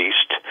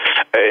deceased.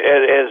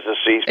 Ed is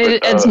deceased.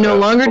 Ed's no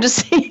longer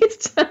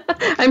deceased.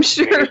 I'm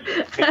sure.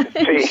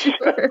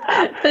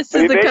 This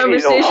is the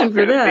conversation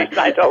for that.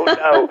 I don't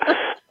know.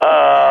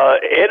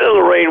 Ed and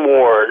Lorraine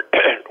Warren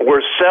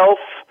were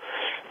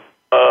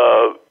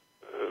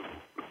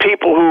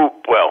people who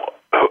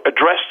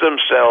addressed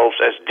themselves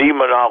as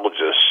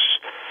demonologists,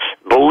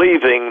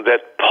 believing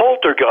that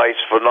poltergeist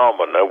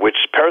phenomena,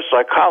 which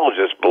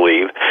parapsychologists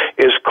believe,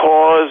 is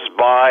caused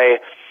by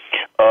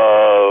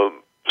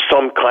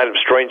some kind of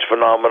strange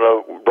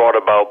phenomena brought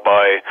about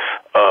by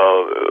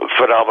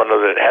phenomena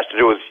that has to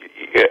do with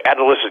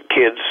adolescent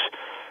kids,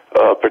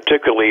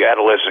 particularly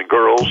adolescent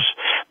girls.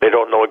 They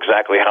don't know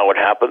exactly how it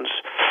happens.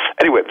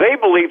 Anyway, they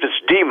believe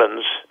it's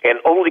demons, and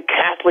only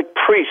Catholic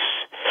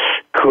priests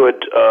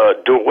could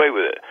do away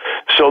with it.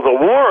 So the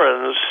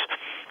Warrens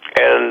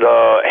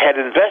had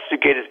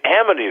investigated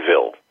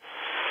Amityville,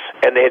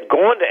 and they had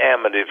gone to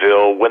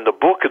Amityville when the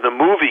book and the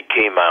movie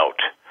came out.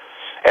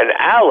 And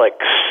Alex,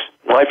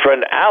 my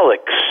friend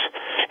Alex,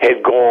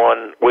 had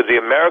gone with the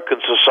American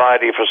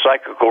Society for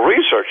Psychical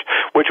Research,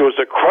 which was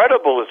a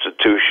credible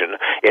institution,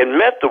 and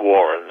met the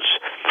Warrens.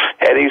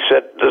 And he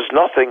said, there's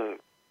nothing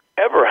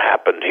ever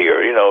happened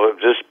here.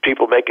 Just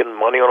people making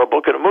money on a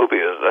book and a movie.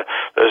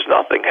 There's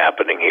nothing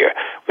happening here.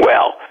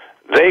 Well,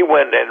 they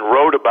went and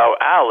wrote about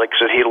Alex,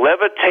 and he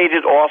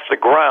levitated off the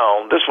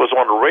ground. This was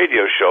on a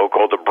radio show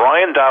called the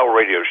Brian Dow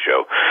Radio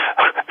Show.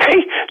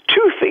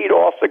 2 feet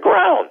off the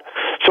ground.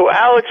 So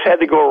Alex had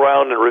to go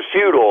around and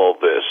refute all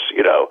this,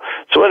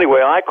 So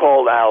anyway, I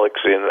called Alex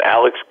in.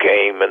 Alex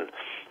came and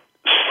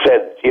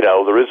said,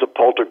 there is a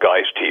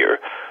poltergeist here,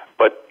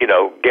 but,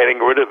 getting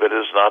rid of it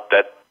is not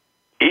that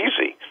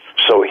easy.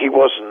 So he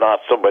was not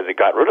somebody that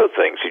got rid of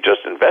things. He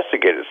just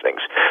investigated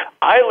things.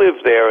 I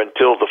lived there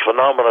until the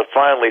phenomena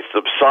finally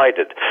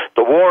subsided.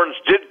 The Warrens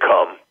did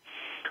come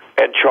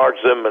and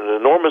charge them an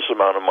enormous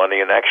amount of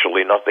money, and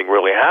actually nothing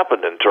really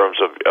happened in terms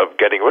of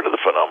getting rid of the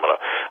phenomena.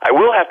 I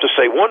will have to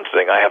say one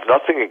thing. I have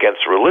nothing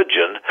against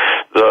religion.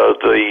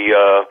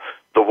 The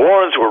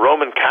Warrens were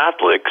Roman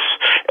Catholics,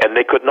 and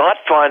they could not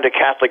find a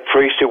Catholic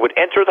priest who would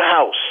enter the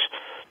house.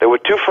 They were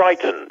too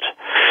frightened.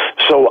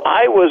 So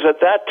I was,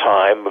 at that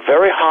time, a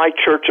very high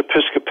church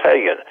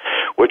Episcopalian,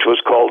 which was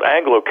called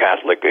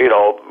Anglo-Catholic,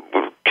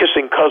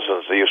 kissing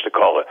cousins, they used to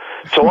call it.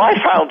 So I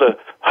found a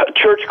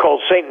church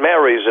called St.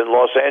 Mary's in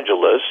Los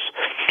Angeles.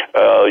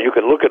 You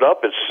can look it up.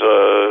 It's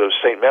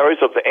St.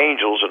 Mary's of the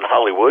Angels in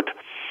Hollywood.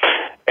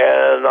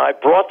 And I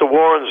brought the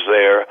Warrens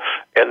there,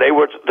 and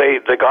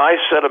the guy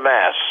said a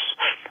mass,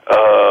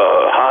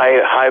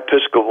 high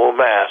Episcopal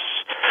mass,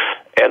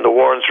 and the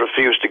Warrens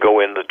refused to go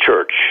in the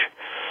church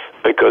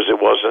because it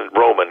wasn't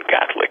Roman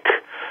Catholic.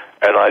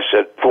 And I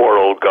said, poor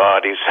old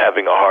God, he's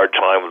having a hard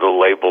time with the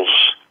labels.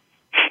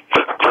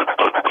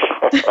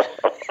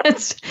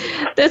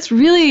 That's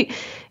really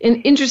an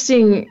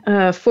interesting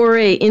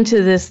foray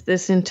into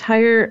this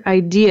entire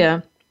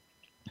idea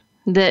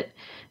that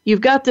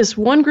you've got this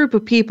one group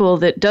of people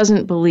that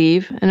doesn't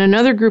believe and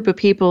another group of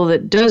people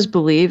that does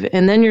believe,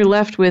 and then you're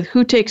left with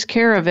who takes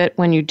care of it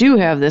when you do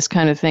have this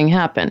kind of thing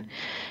happen.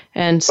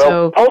 And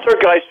so,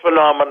 poltergeist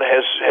phenomenon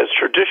has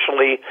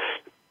traditionally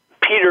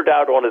petered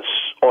out on its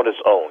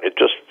own. It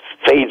just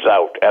fades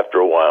out after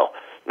a while.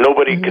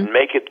 Nobody can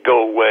make it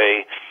go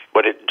away,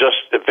 but it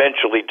just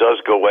eventually does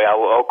go away.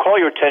 I'll call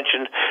your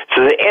attention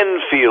to the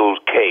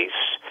Enfield case,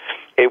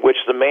 in which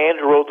the man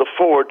who wrote the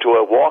foreword to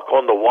A Walk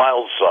on the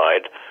Wild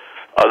Side,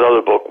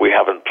 another book we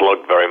haven't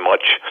plugged very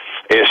much,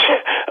 is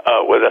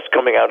that's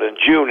coming out in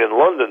June in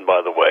London,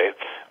 by the way.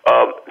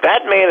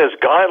 That man is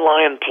Guy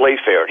Lyon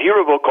Playfair. He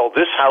wrote a book called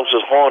This House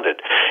is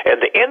Haunted.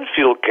 And the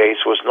Enfield case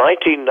was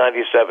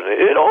 1997.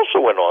 It also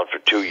went on for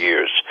 2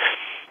 years.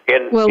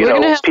 And, well, we're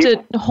going to have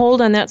to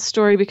hold on that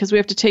story because we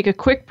have to take a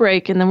quick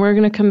break, and then we're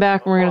going to come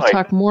back and we're going to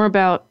talk more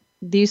about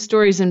these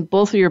stories in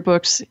both of your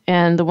books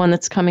and the one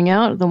that's coming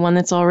out, the one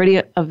that's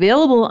already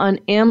available on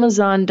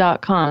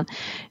Amazon.com.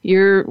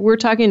 We're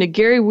talking to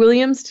Gary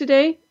Williams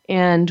today,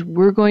 and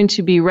we're going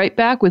to be right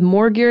back with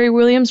more Gary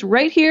Williams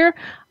right here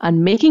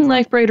on Making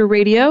Life Brighter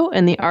Radio,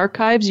 and the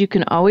archives you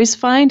can always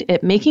find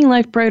at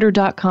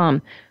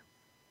makinglifebrighter.com.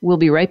 We'll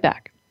be right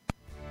back.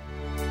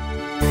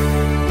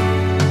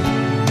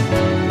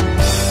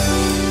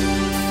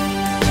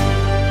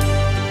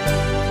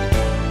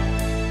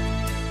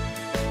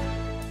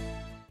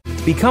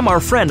 Become our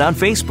friend on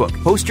Facebook.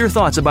 Post your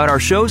thoughts about our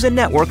shows and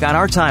network on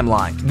our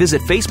timeline.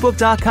 Visit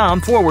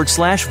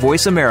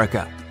facebook.com/Voice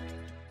America.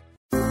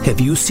 Have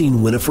you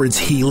seen Winifred's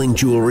healing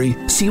jewelry?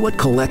 See what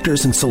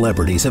collectors and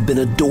celebrities have been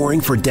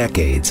adoring for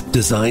decades.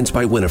 Designs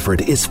by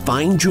Winifred is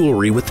fine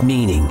jewelry with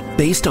meaning,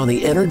 based on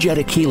the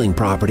energetic healing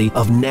property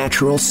of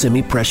natural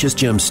semi-precious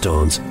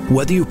gemstones.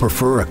 Whether you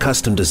prefer a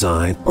custom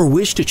design or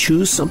wish to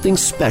choose something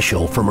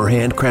special from her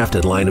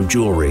handcrafted line of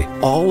jewelry,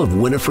 all of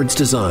Winifred's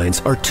designs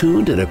are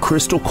tuned in a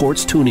crystal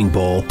quartz tuning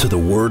bowl to the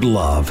word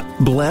love.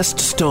 Blessed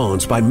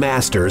stones by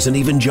masters and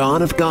even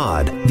John of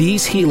God,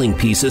 these healing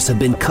pieces have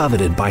been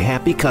coveted by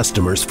happy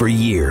customers for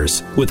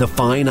years. With a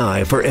fine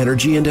eye for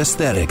energy and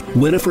aesthetic,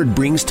 Winifred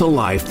brings to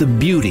life the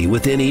beauty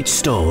within each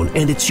stone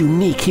and its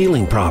unique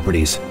healing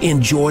properties.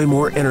 Enjoy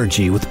more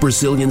energy with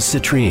Brazilian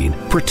citrine.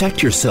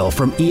 Protect yourself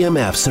from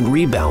EMFs and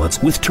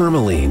rebalance with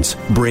tourmalines.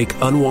 Break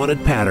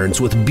unwanted patterns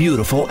with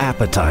beautiful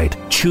apatite.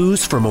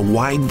 Choose from a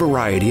wide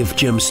variety of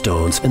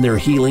gemstones and their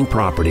healing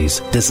properties.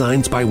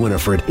 Designs by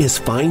Winifred is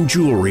fine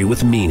jewelry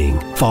with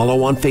meaning.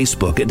 Follow on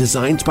Facebook at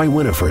Designs by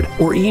Winifred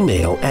or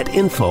email at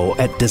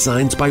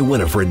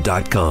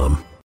info@designsbywinifred.com.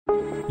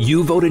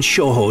 You voted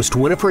show host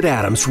Winifred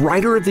Adams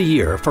Writer of the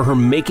Year for her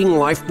Making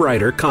Life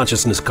Brighter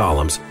consciousness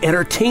columns,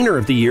 Entertainer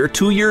of the Year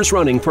 2 years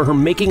running for her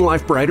Making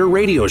Life Brighter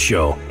radio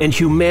show, and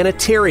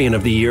Humanitarian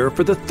of the Year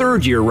for the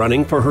 3rd year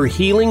running for her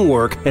healing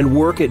work and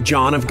work at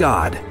John of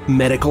God.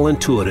 Medical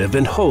intuitive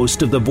and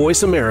host of the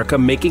Voice America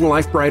Making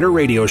Life Brighter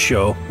radio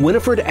show,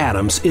 Winifred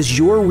Adams is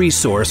your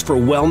resource for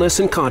wellness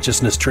and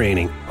consciousness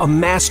training. A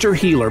master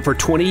healer for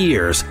 20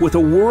 years with a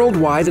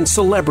worldwide and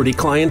celebrity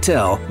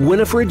clientele,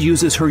 Winifred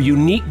uses her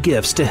unique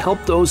gifts to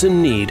help those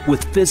in need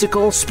with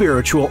physical,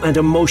 spiritual, and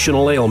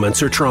emotional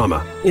ailments or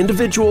trauma.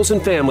 Individuals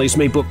and families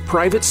may book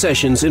private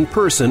sessions in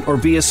person or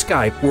via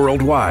Skype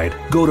worldwide.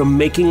 Go to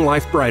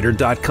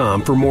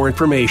makinglifebrighter.com for more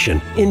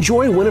information.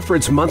 Enjoy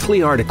Winifred's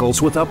monthly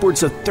articles with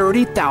upwards of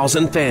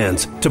 30,000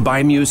 fans. To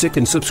buy music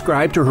and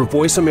subscribe to her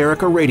Voice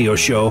America radio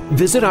show,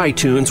 visit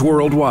iTunes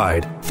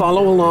worldwide.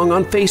 Follow along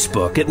on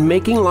Facebook at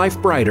Making Life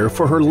Brighter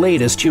for her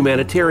latest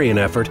humanitarian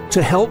effort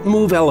to help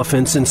move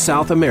elephants in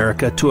South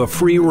America to a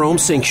free roam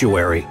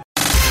sanctuary.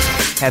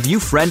 Have you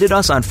friended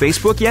us on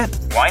Facebook yet?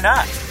 Why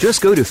not?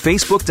 Just go to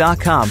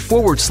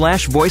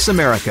facebook.com/Voice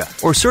America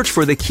or search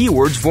for the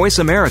keywords Voice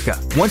America.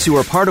 Once you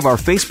are part of our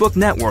Facebook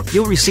network,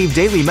 you'll receive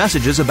daily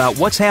messages about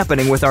what's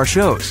happening with our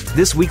shows,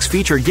 this week's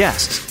featured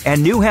guests,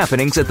 and new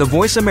happenings at the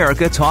Voice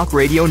America Talk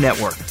Radio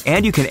Network.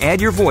 And you can add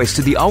your voice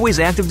to the always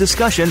active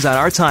discussions on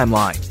our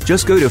timeline.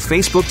 Just go to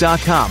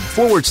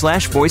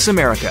facebook.com/Voice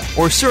America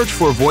or search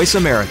for Voice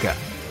America.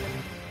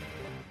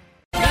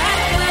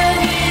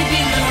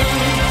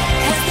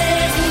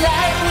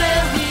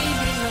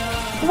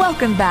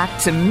 Welcome back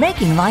to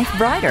Making Life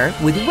Brighter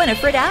with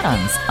Winifred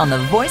Adams on the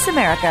Voice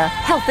America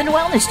Health and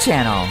Wellness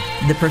Channel,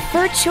 the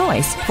preferred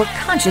choice for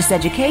conscious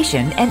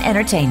education and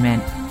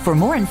entertainment. For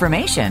more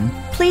information,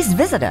 please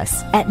visit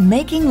us at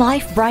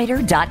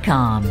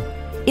makinglifebrighter.com.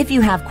 If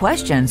you have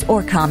questions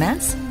or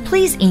comments,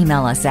 please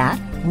email us at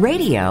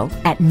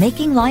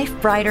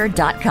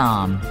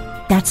radio@makinglifebrighter.com.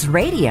 That's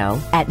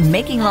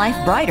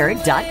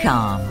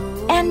radio@makinglifebrighter.com.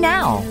 And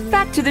now,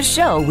 back to the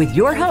show with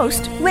your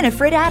host,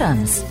 Winifred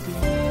Adams.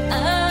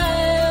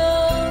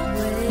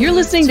 You're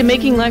listening to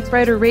Making Life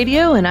Brighter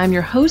Radio, and I'm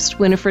your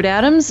host, Winifred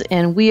Adams,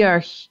 and we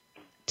are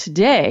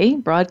today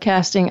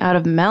broadcasting out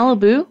of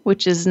Malibu,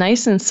 which is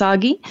nice and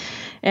soggy,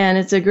 and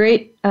it's a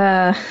great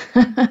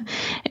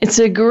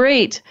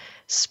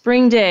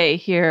spring day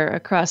here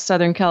across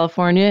Southern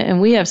California, and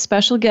we have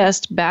special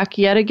guest back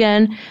yet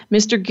again,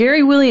 Mr.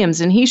 Gary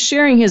Williams, and he's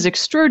sharing his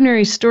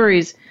extraordinary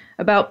stories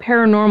about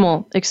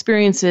paranormal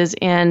experiences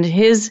and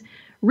his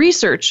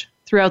research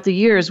throughout the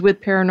years with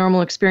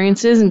paranormal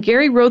experiences. And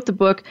Gary wrote the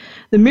book,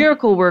 The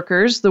Miracle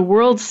Workers, The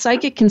World's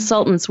Psychic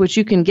Consultants, which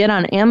you can get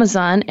on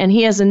Amazon. And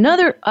he has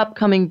another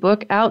upcoming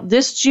book out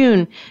this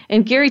June.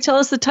 And Gary, tell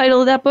us the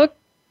title of that book.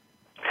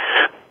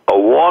 A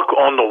Walk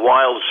on the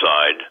Wild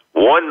Side,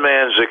 One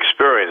Man's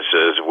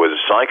Experiences with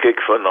Psychic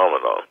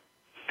Phenomena.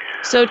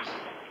 So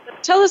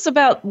tell us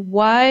about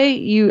why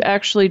you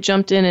actually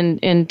jumped in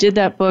and did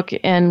that book,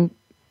 and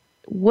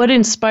what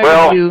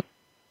inspired you.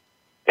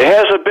 It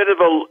has a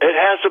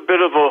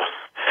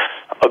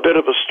bit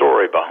of a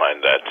story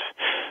behind that.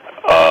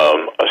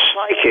 A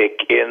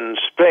psychic in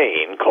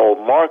Spain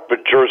called Mark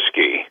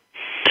Bajerski.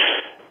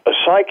 A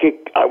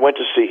psychic, I went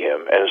to see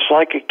him, and a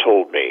psychic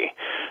told me,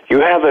 "You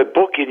have a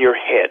book in your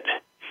head,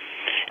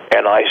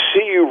 and I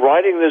see you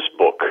writing this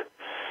book,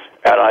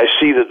 and I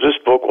see that this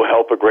book will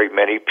help a great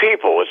many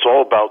people. It's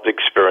all about the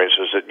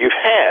experiences that you've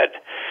had."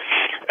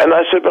 And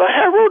I said, "But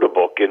I wrote a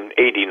book in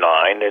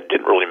 '89. It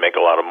didn't really make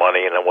a lot of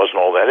money, and I wasn't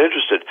all that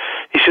interested."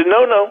 He said,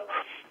 No.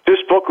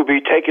 This book will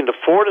be taken to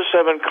 4 to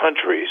 7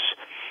 countries.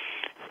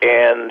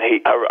 And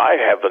I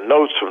have the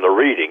notes from the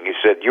reading. He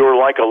said, "You're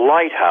like a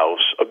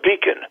lighthouse, a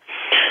beacon."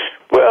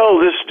 Well,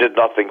 this did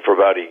nothing for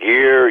about a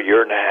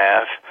year and a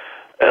half.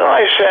 And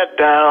I sat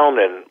down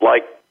and,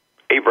 like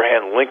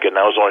Abraham Lincoln,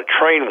 I was on a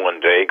train one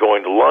day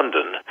going to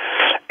London,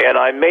 and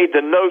I made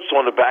the notes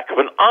on the back of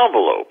an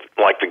envelope,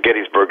 like the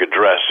Gettysburg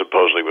Address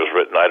supposedly was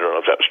written. I don't know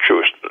if that was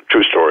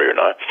true story or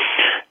not.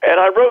 And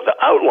I wrote the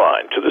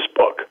outline to this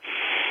book.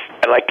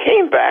 And I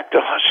came back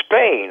to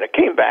Spain. I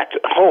came back to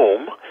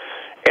home,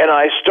 and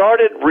I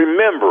started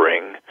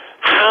remembering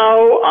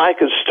how I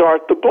could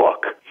start the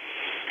book.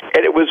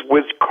 And it was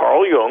with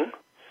Carl Jung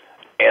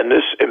and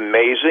this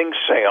amazing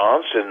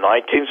seance in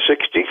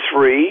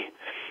 1963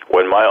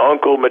 when my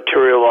uncle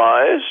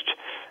materialized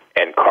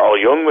and Carl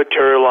Jung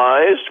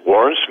materialized.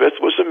 Warren Smith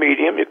was the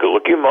medium. You could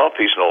look him up.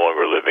 He's no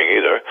longer living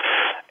either.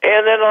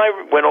 And then I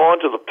went on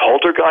to the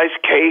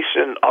poltergeist case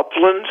in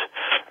Upland,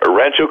 or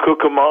Rancho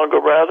Cucamonga,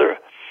 rather.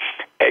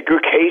 Edgar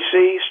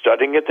Cayce,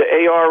 studying at the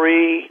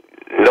ARE,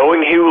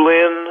 knowing Hugh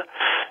Lynn,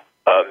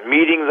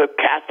 meeting the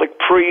Catholic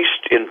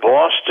priest in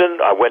Boston.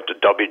 I went to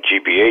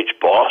WGBH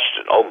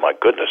Boston. Oh, my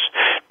goodness.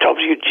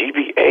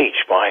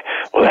 WGBH,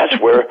 well, that's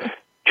where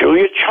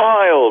Julia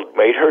Child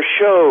made her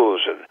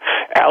shows, and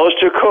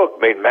Alistair Cook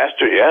made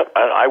Master. Yeah,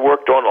 and I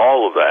worked on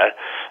all of that.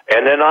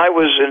 And then I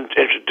was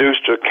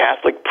introduced to a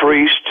Catholic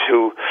priest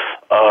who,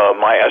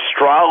 my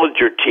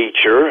astrology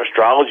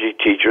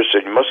teacher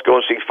said, "You must go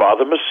and see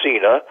Father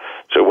Messina."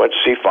 So I went to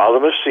see Father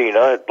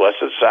Messina at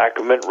Blessed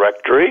Sacrament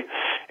Rectory,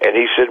 and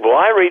he said, "Well,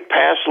 I read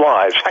past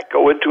lives. I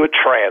go into a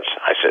trance."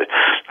 I said,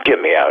 "Get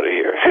me out of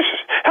here."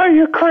 Are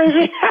you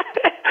crazy?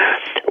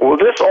 Well,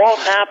 this all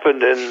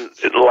happened in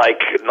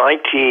like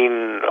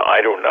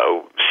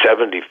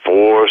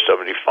 74,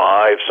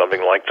 75,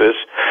 something like this.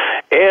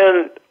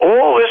 And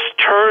all this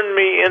turned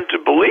me into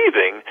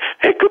believing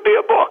it could be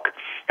a book.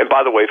 And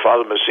by the way,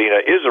 Father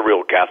Messina is a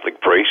real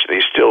Catholic priest, and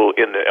he's still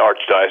in the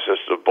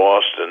Archdiocese of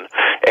Boston,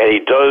 and he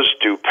does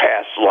do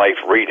past life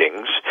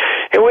readings.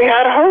 And we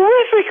had a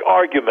horrific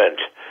argument.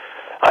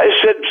 I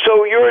said,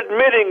 "So you're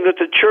admitting that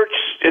the church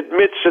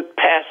admits that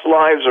past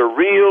lives are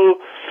real,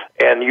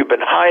 and you've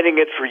been hiding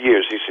it for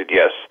years?" He said,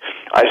 "Yes."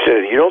 I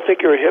said, "You don't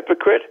think you're a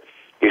hypocrite?"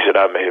 He said,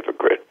 "I'm a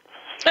hypocrite."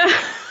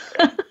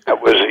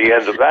 That was the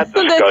end of that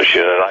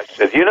discussion. And I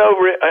said, "You know,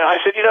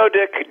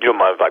 Dick, you don't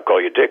mind if I call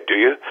you Dick, do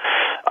you?"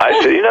 I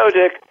said, "You know,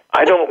 Dick,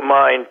 I don't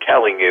mind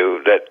telling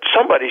you that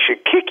somebody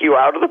should kick you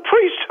out of the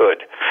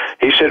priesthood."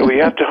 He said, "Well,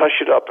 you have to hush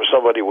it up or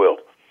somebody will."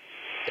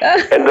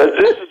 And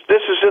this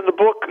is in the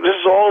book. This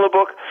is all in the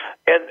book.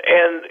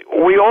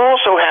 And we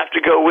also have to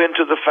go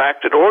into the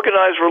fact that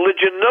organized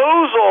religion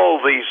knows all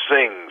these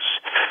things.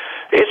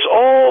 It's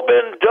all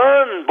been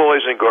done,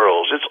 boys and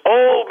girls. It's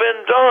all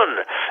been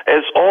done.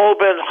 It's all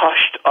been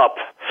hushed up.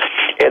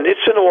 And it's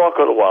in the Walk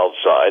on the Wild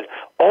Side.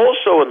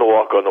 Also in the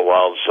Walk on the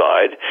Wild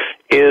Side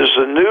is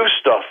the new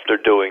stuff they're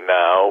doing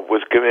now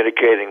with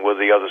communicating with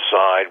the other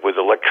side, with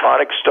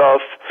electronic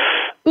stuff.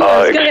 Ooh,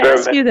 I was going to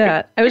ask you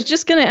that. I was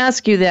just going to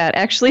ask you that.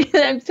 Actually,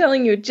 I'm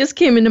telling you, it just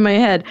came into my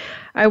head.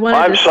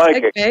 I'm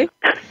psychic.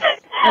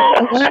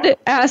 I wanted to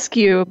ask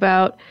you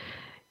about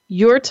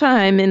your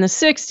time in the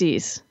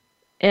 60s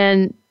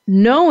and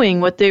knowing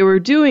what they were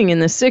doing in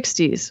the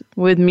 60s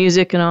with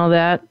music and all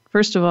that.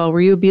 First of all,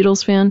 were you a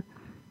Beatles fan?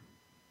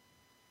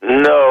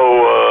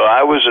 No,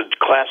 I was a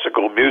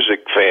classical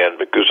music fan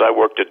because I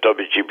worked at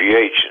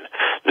WGBH, and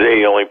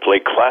they only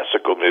played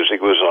classical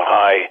music. It was a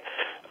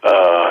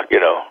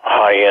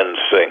high-end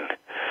thing.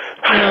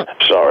 No,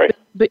 Sorry.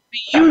 But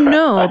you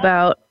know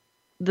about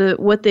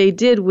what they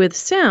did with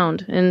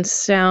sound and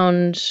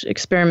sound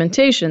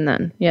experimentation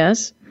then,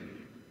 yes?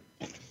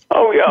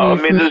 Oh, yeah. I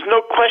mean, there's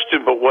no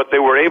question but what they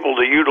were able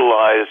to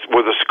utilize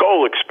with a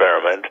skull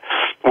experiment,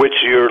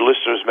 which your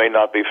listeners may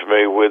not be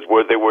familiar with,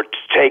 where they were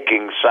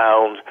taking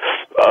sound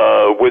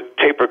with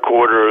tape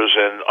recorders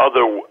and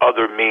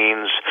other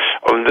means.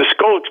 The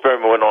skull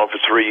experiment went on for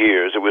 3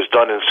 years. It was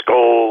done in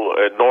Skull,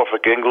 at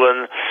Norfolk,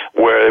 England,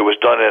 where it was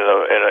done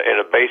in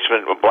a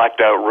basement, a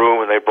blacked-out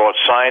room, and they brought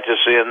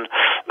scientists in.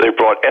 They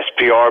brought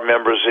SPR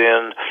members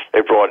in.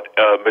 They brought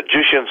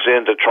magicians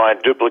in to try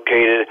and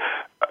duplicate it.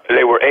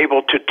 They were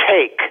able to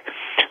take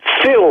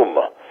film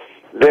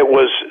that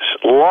was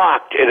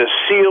locked in a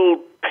sealed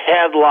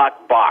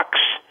padlock box,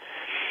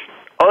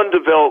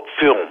 undeveloped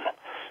film,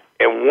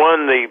 and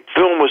when the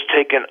film was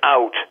taken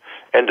out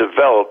and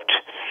developed,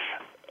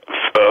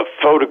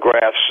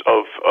 photographs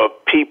of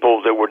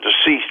people that were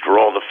deceased were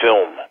on the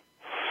film.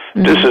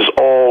 Mm-hmm. This is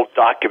all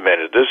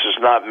documented. This is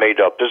not made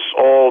up. This is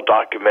all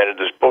documented.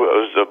 This book,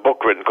 there's a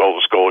book written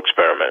called The Skull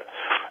Experiment.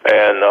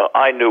 And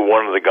I knew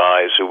one of the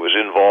guys who was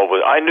involved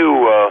with it. I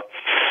knew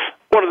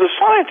one of the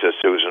scientists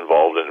who was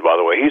involved in it, by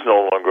the way. He's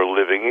no longer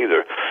living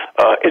either.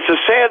 It's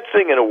a sad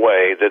thing in a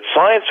way that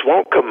science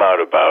won't come out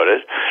about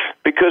it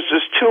because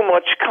there's too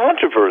much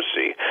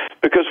controversy.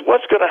 Because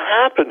what's going to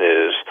happen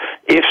is,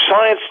 if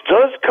science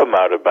does come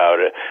out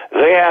about it,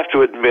 they have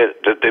to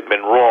admit that they've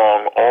been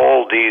wrong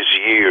all these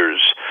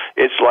years.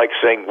 It's like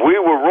saying, we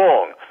were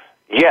wrong.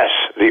 Yes,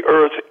 the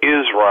earth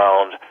is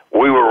round.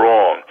 We were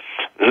wrong.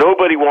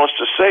 Nobody wants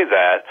to say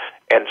that.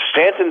 And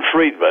Stanton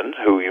Friedman,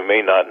 who you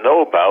may not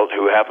know about,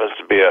 who happens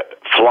to be a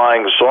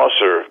flying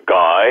saucer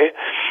guy,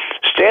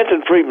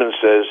 Stanton Friedman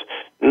says,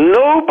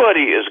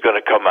 nobody is going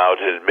to come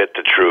out and admit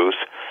the truth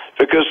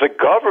because the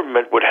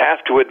government would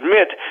have to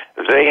admit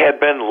they had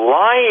been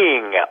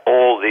lying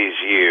all these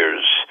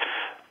years.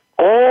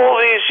 All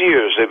these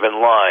years they've been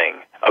lying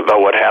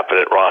about what happened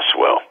at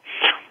Roswell.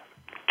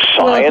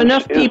 Well, if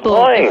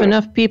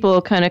enough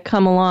people kind of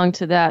come along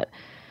to that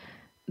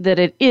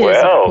it is,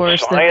 of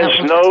course,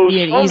 then that will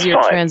be an easier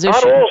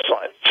transition. Not all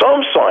science.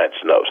 Some science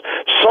knows.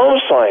 Some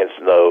science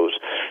knows,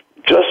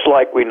 just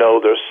like we know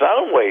there's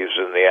sound waves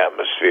in the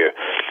atmosphere.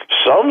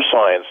 Some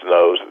science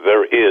knows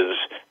there is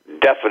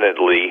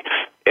definitely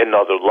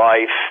another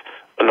life,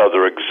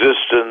 another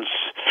existence.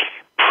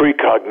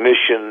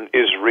 Precognition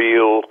is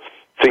real.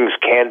 Things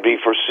can be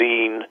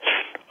foreseen.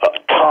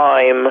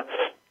 Time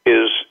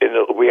is,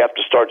 we have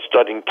to start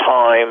studying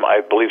time.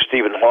 I believe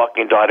Stephen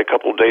Hawking died a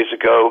couple of days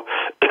ago.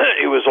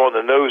 It was on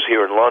the news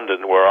here in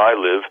London, where I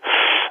live.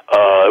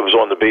 It was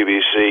on the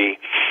BBC.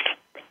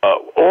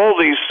 All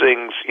these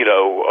things,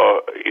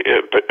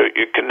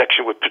 in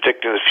connection with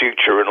predicting the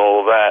future and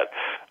all of that.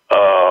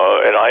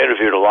 And I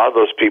interviewed a lot of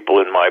those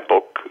people in my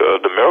book,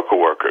 The Miracle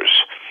Workers,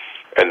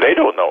 and they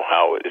don't know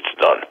how it's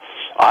done.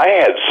 I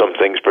had some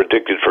things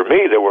predicted for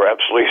me that were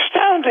absolutely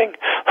astounding.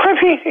 I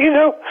mean,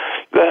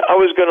 that I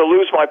was going to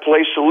lose my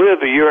place to live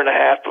a year and a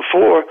half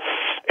before,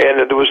 and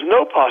there was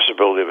no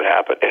possibility of it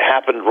happening. It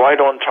happened right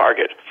on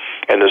target,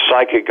 and the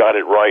psychic got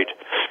it right.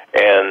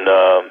 And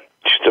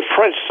the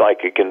French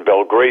psychic in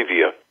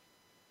Belgravia,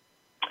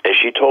 and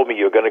she told me,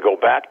 you're going to go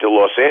back to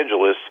Los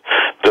Angeles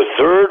the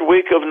third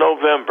week of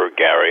November,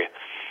 Gary.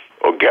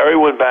 Well, Gary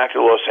went back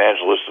to Los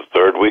Angeles the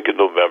third week of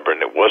November,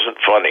 and it wasn't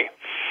funny.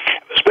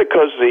 It was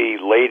because the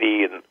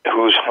lady in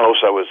whose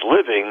house I was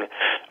living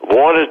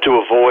wanted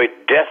to avoid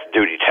death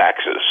duty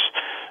taxes.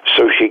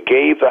 So she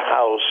gave the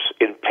house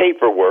in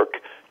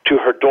paperwork to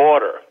her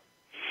daughter.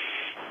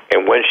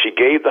 And when she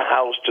gave the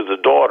house to the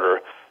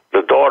daughter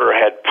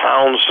had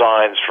pound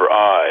signs for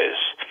eyes.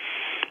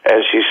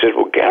 And she said,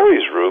 well,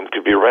 Gary's room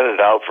could be rented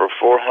out for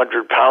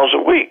 £400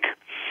 a week.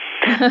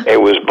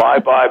 It was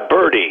bye-bye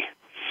Birdie.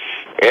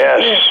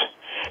 Yes.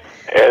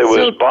 It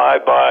was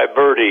bye-bye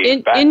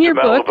Birdie. Back in your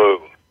to Malibu.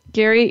 Book,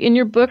 Gary, in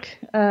your book,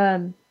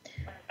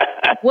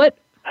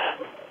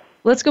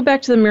 let's go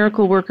back to the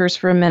Miracle Workers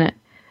for a minute.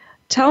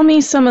 Tell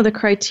me some of the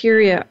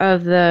criteria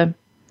of the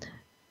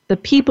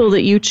people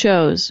that you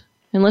chose.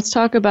 And let's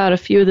talk about a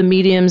few of the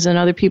mediums and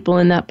other people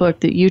in that book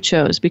that you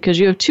chose, because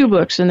you have two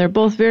books, and they're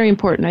both very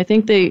important. I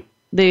think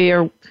they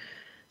are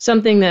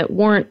something that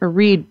warrant a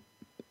read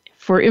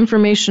for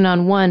information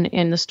on one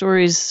and the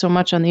stories so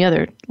much on the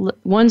other.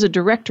 One's a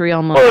directory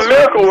almost. Well, the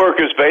Miracle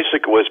Workers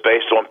basically was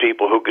based on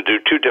people who could do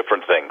two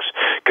different things: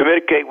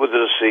 communicate with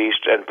the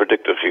deceased and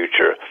predict the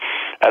future.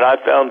 And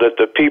I found that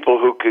the people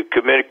who could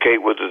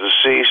communicate with the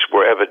deceased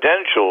were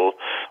evidential,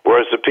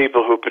 whereas the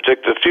people who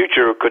predict the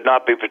future could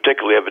not be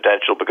particularly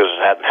evidential because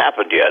it hadn't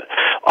happened yet.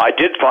 I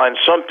did find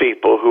some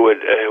people who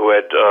had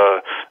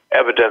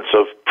evidence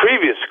of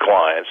previous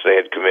clients they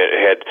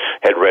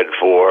had read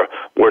for,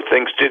 where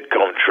things did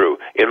come true.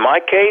 In my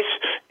case,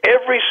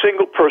 every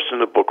single person in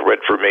the book read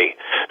for me.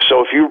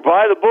 So if you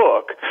buy the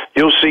book,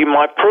 you'll see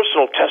my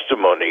personal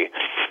testimony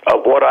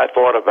of what I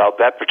thought about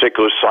that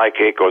particular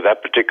psychic or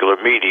that particular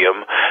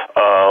medium.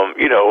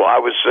 I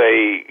would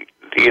say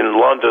in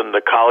London,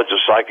 the College of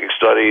Psychic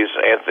Studies,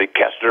 Anthony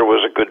Kestner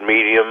was a good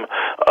medium.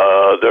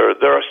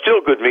 There are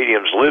still good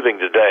mediums living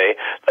today.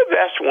 The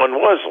best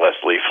one was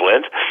Leslie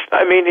Flint.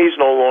 I mean, he's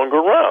no longer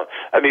around.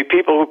 I mean,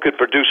 people who could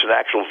produce an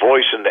actual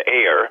voice in the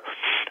air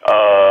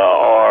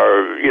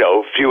are,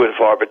 few and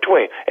far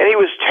between. And he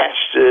was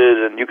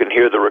tested, and you can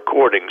hear the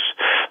recordings.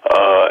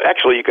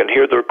 Actually, you can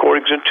hear the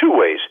recordings in two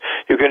ways.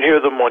 You can hear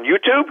them on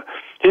YouTube,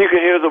 and you can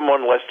hear them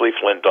on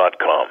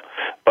LeslieFlint.com.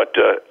 But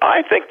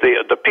I think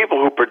the people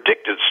who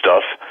predicted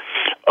stuff,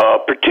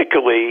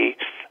 particularly,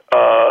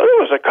 there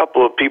was a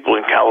couple of people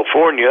in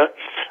California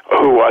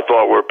who I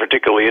thought were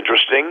particularly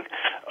interesting.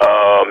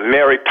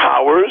 Mary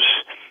Powers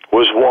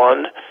was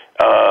one.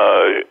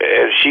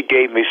 And she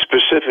gave me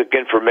specific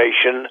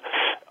information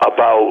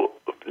about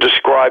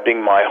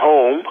describing my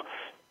home.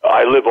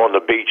 I live on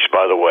the beach,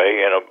 by the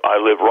way, and I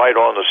live right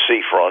on the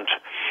seafront,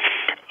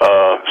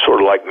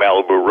 sort of like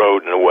Malibu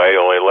Road in a way,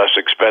 only less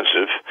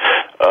expensive.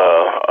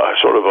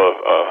 Sort of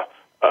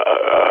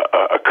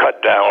a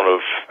cut down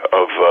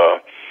of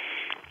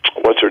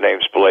what's her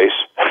name's place.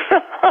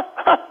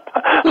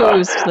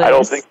 Whose place? I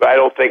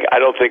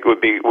don't think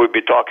we'd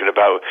be talking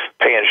about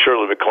paying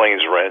Shirley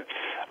MacLaine's rent.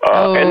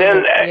 And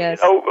then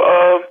yes.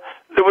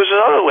 there was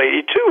another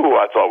lady too who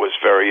I thought was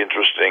very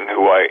interesting,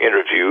 who I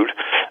interviewed,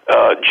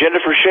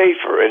 Jennifer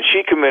Schaefer, and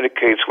she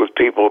communicates with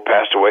people who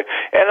passed away.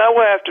 And I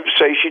would have to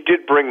say she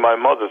did bring my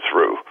mother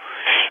through,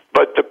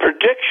 but the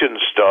prediction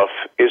stuff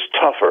is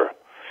tougher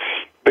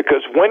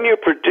because when you're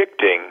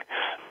predicting,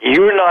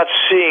 you're not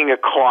seeing a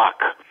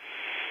clock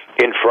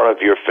in front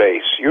of your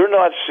face. You're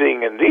not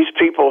seeing, and these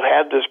people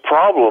had this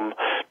problem,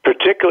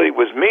 particularly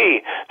with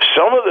me.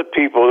 Some of the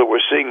people that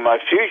were seeing my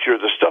future,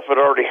 the stuff had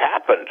already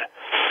happened.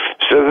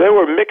 So they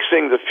were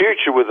mixing the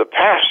future with the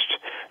past.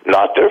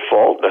 Not their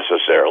fault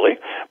necessarily,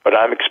 but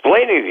I'm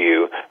explaining to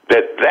you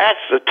that that's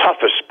the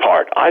toughest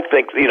part. I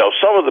think,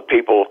 some of the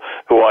people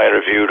who I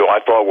interviewed who I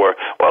thought were,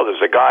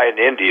 there's a guy in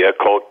India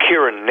called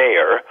Kiran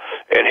Nair,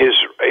 and his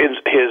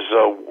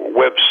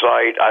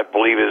website, I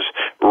believe, is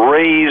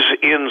Rays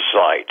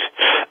Insight,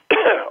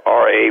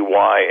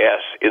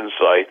 Rays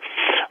Insight.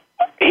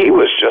 He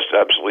was just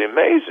absolutely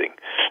amazing.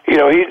 He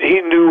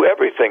knew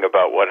everything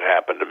about what had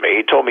happened to me.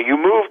 He told me, you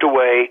moved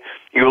away,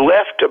 you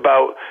left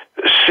about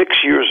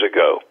 6 years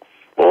ago.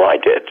 Well, I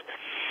did.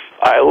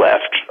 I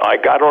left. I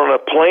got on a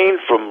plane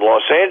from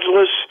Los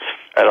Angeles,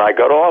 and I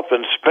got off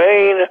in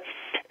Spain,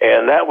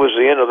 and that was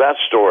the end of that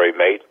story,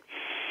 mate.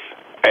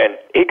 And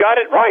he got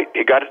it right.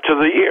 He got it to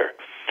the year.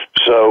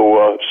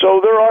 So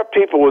there are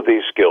people with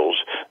these skills.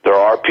 There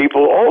are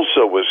people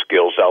also with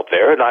skills out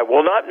there, and I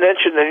will not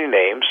mention any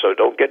names, so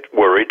don't get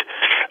worried.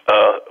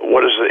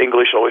 What does the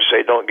English always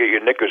say? Don't get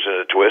your knickers in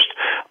a twist.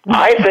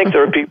 I think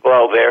there are people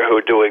out there who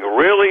are doing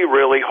really,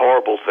 really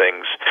horrible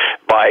things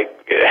by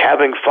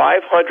having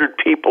 500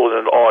 people in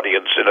an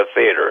audience in a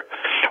theater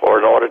or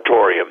an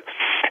auditorium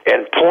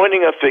and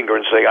pointing a finger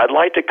and saying, I'd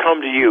like to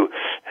come to you.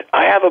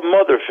 I have a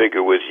mother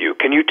figure with you.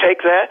 Can you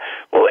take that?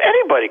 Well,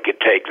 anybody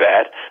could take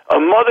that. A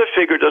mother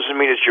figure doesn't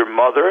mean it's your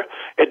mother.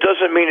 It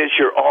doesn't mean it's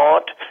your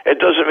aunt. It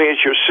doesn't mean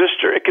it's your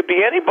sister. It could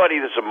be anybody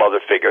that's a mother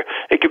figure.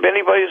 It could be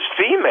anybody that's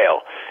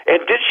female.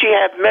 And did she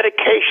have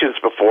medications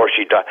before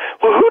she died?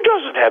 Well, who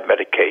doesn't have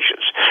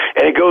medications?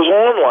 And it goes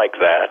on like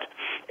that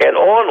and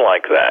on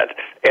like that.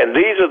 And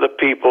these are the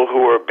people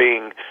who are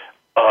being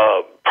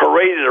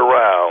paraded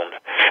around.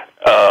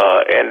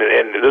 And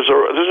there's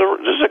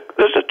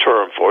a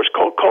term for it. It's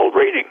called cold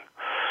reading.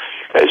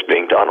 It's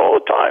being done all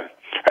the time.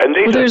 And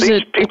there's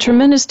a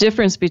tremendous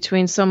difference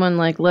between someone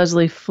like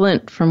Leslie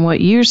Flint, from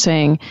what you're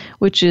saying,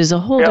 which is a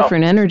whole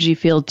different energy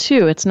field,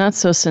 too. It's not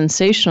so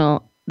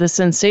sensational. The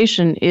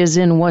sensation is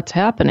in what's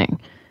happening.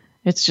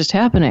 It's just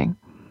happening.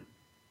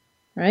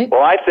 Right?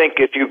 Well, I think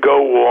if you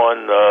go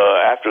on,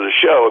 after the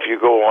show, if you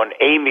go on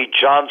Amy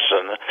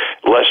Johnson,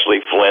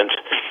 Leslie Flint,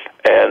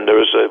 and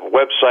there's a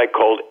website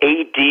called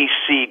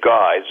ADC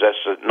Guides.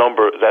 That's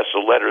the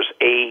letters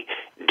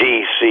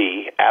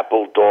ADC,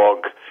 Apple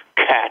Dog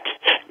Cat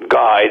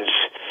Guides,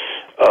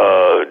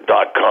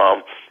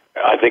 .com.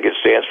 I think it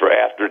stands for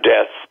After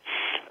Death.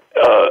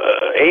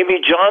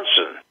 Amy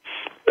Johnson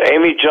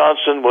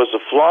was a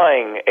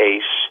flying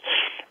ace,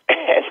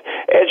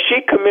 and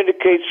she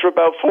communicates for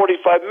about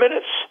 45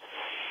 minutes.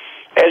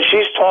 And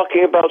she's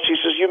talking about, she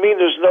says, you mean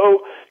there's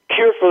no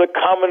cure for the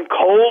common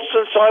cold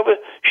since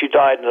she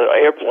died in an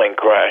airplane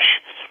crash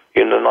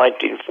in the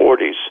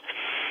 1940s.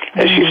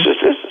 And she says,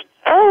 this is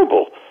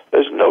terrible.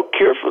 There's no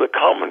cure for the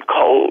common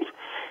cold.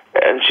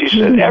 And she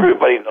said,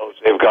 everybody knows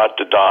they've got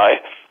to die.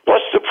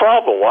 What's the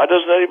problem? Why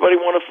doesn't anybody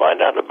want to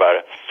find out about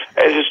it?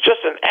 And it's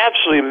just an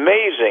absolutely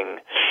amazing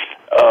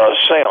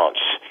seance,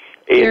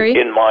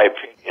 in my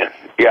opinion.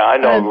 Yeah, I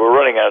know. We're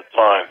running out of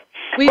time.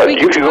 We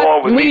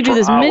do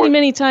this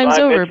many times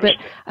over, but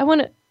I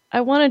want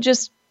to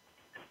just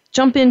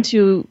jump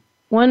into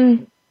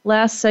one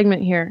last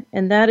segment here,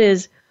 and that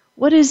is,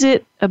 what is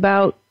it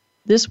about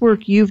this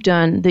work you've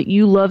done that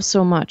you love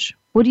so much?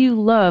 What do you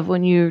love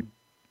when you're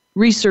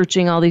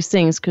researching all these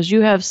things? Because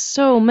you have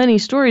so many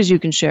stories you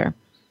can share.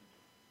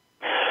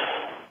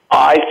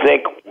 I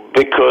think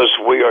because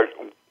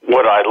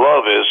what I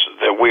love is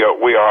that we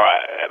are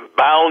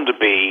bound to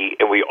be,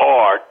 and we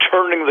are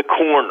turning the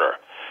corner.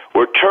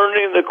 We're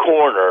turning the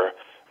corner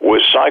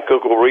with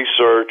psychical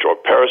research or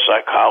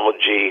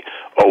parapsychology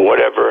or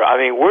whatever. I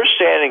mean, we're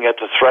standing at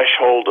the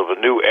threshold of a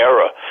new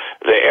era.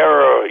 The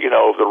era,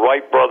 of the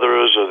Wright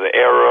brothers, or the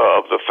era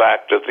of the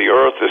fact that the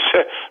Earth is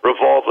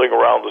revolving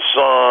around the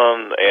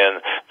sun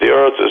and the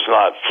Earth is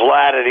not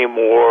flat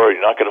anymore.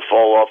 You're not going to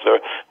fall off there.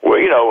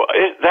 Well,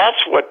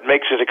 that's what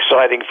makes it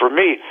exciting for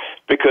me,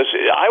 because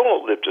I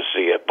won't live to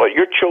see it, but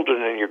your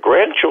children and your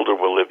grandchildren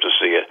will live to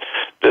see it.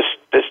 This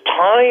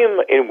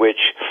time in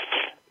which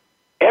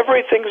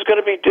everything's going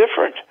to be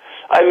different.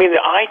 I mean,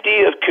 the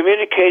idea of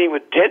communicating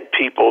with dead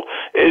people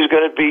is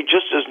going to be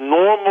just as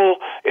normal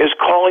as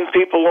calling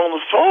people on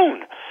the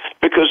phone,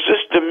 because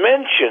this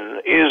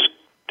dimension is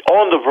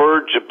on the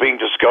verge of being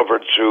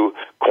discovered through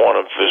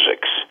quantum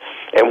physics.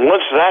 And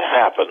once that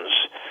happens,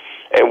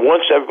 and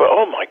once everybody,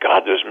 oh my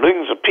God, there's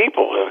millions of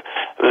people,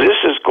 this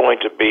is going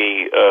to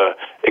be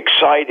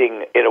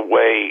exciting in a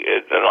way.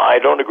 And I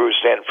don't agree with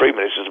Stan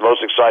Friedman. He says the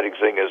most exciting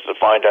thing is to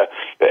find out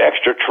that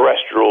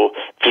extraterrestrial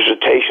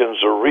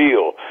visitations are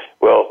real.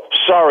 Well,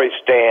 sorry,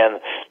 Stan,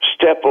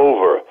 step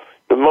over.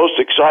 The most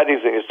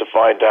exciting thing is to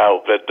find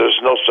out that there's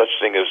no such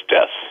thing as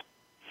death.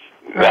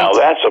 Right. Now,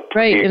 that's a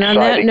pretty right. And on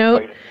that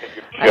note,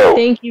 I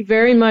thank you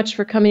very much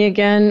for coming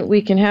again. We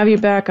can have you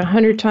back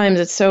 100 times.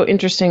 It's so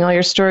interesting, all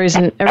your stories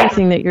and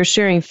everything that you're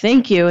sharing.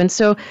 Thank you. And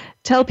so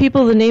tell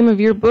people the name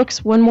of your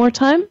books one more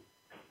time.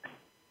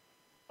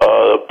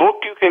 The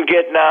book you can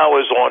get now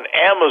is on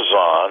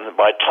Amazon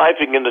by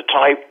typing in the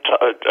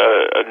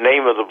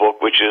name of the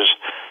book, which is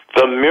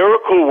The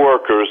Miracle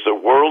Workers, the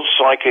World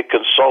Psychic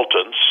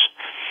Consultants,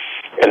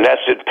 and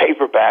that's in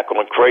paperback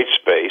on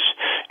CrateSpace.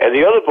 And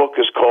the other book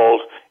is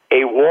called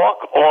A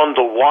Walk on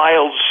the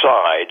Wild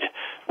Side,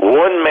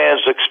 One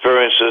Man's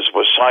Experiences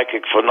with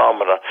Psychic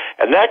Phenomena.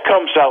 And that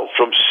comes out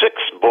from 6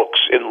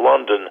 Books in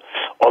London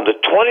on the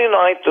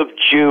 29th of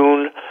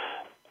June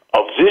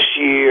of this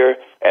year.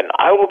 And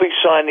I will be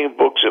signing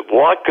books at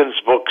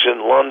Watkins Books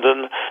in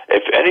London.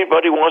 If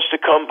anybody wants to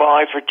come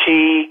by for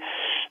tea,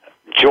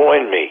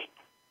 join me.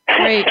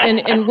 Great.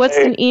 And what's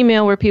an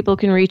email where people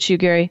can reach you,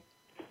 Gary?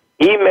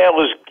 Email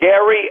is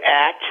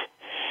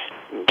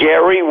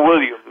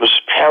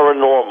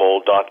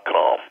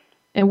GaryAt@GaryWilliamsParanormal.com.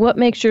 And what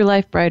makes your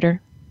life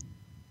brighter?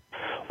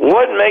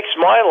 What makes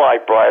my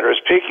life brighter is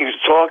talking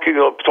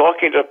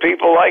to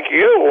people like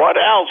you. What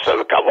else?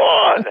 Come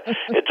on.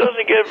 It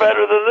doesn't get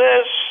better than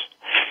this.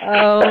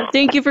 Oh,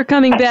 thank you for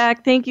coming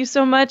back. Thank you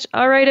so much.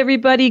 All right,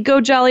 everybody, go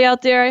jolly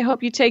out there. I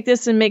hope you take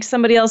this and make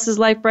somebody else's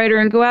life brighter,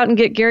 and go out and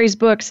get Gary's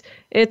books.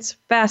 It's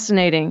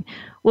fascinating.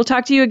 We'll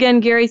talk to you again,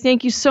 Gary.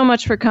 Thank you so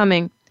much for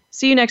coming.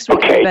 See you next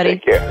week, everybody.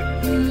 Take care.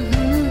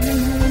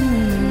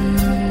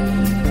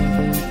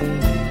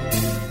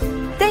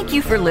 Thank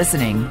you for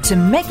listening to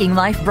Making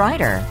Life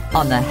Brighter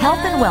on the Health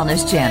and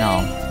Wellness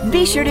Channel.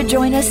 Be sure to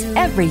join us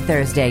every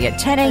Thursday at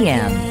 10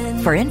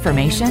 a.m. for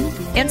information,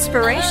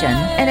 inspiration,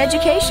 and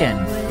education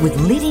with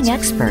leading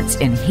experts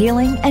in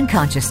healing and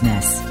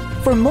consciousness.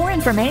 For more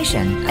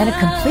information and a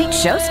complete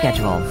show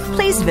schedule,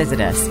 please visit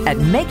us at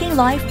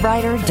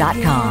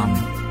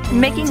makinglifebrighter.com.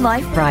 Making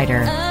Life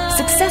Brighter,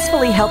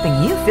 successfully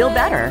helping you feel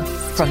better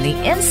from the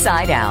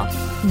inside out.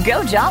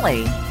 Go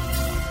jolly!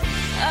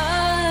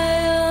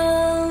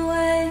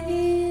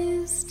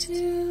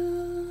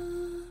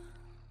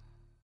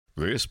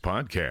 This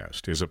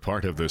podcast is a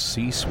part of the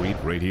C-Suite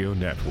Radio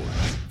Network.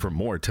 For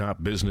more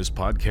top business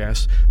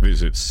podcasts,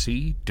 visit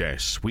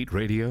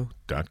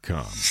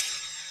c-suiteradio.com.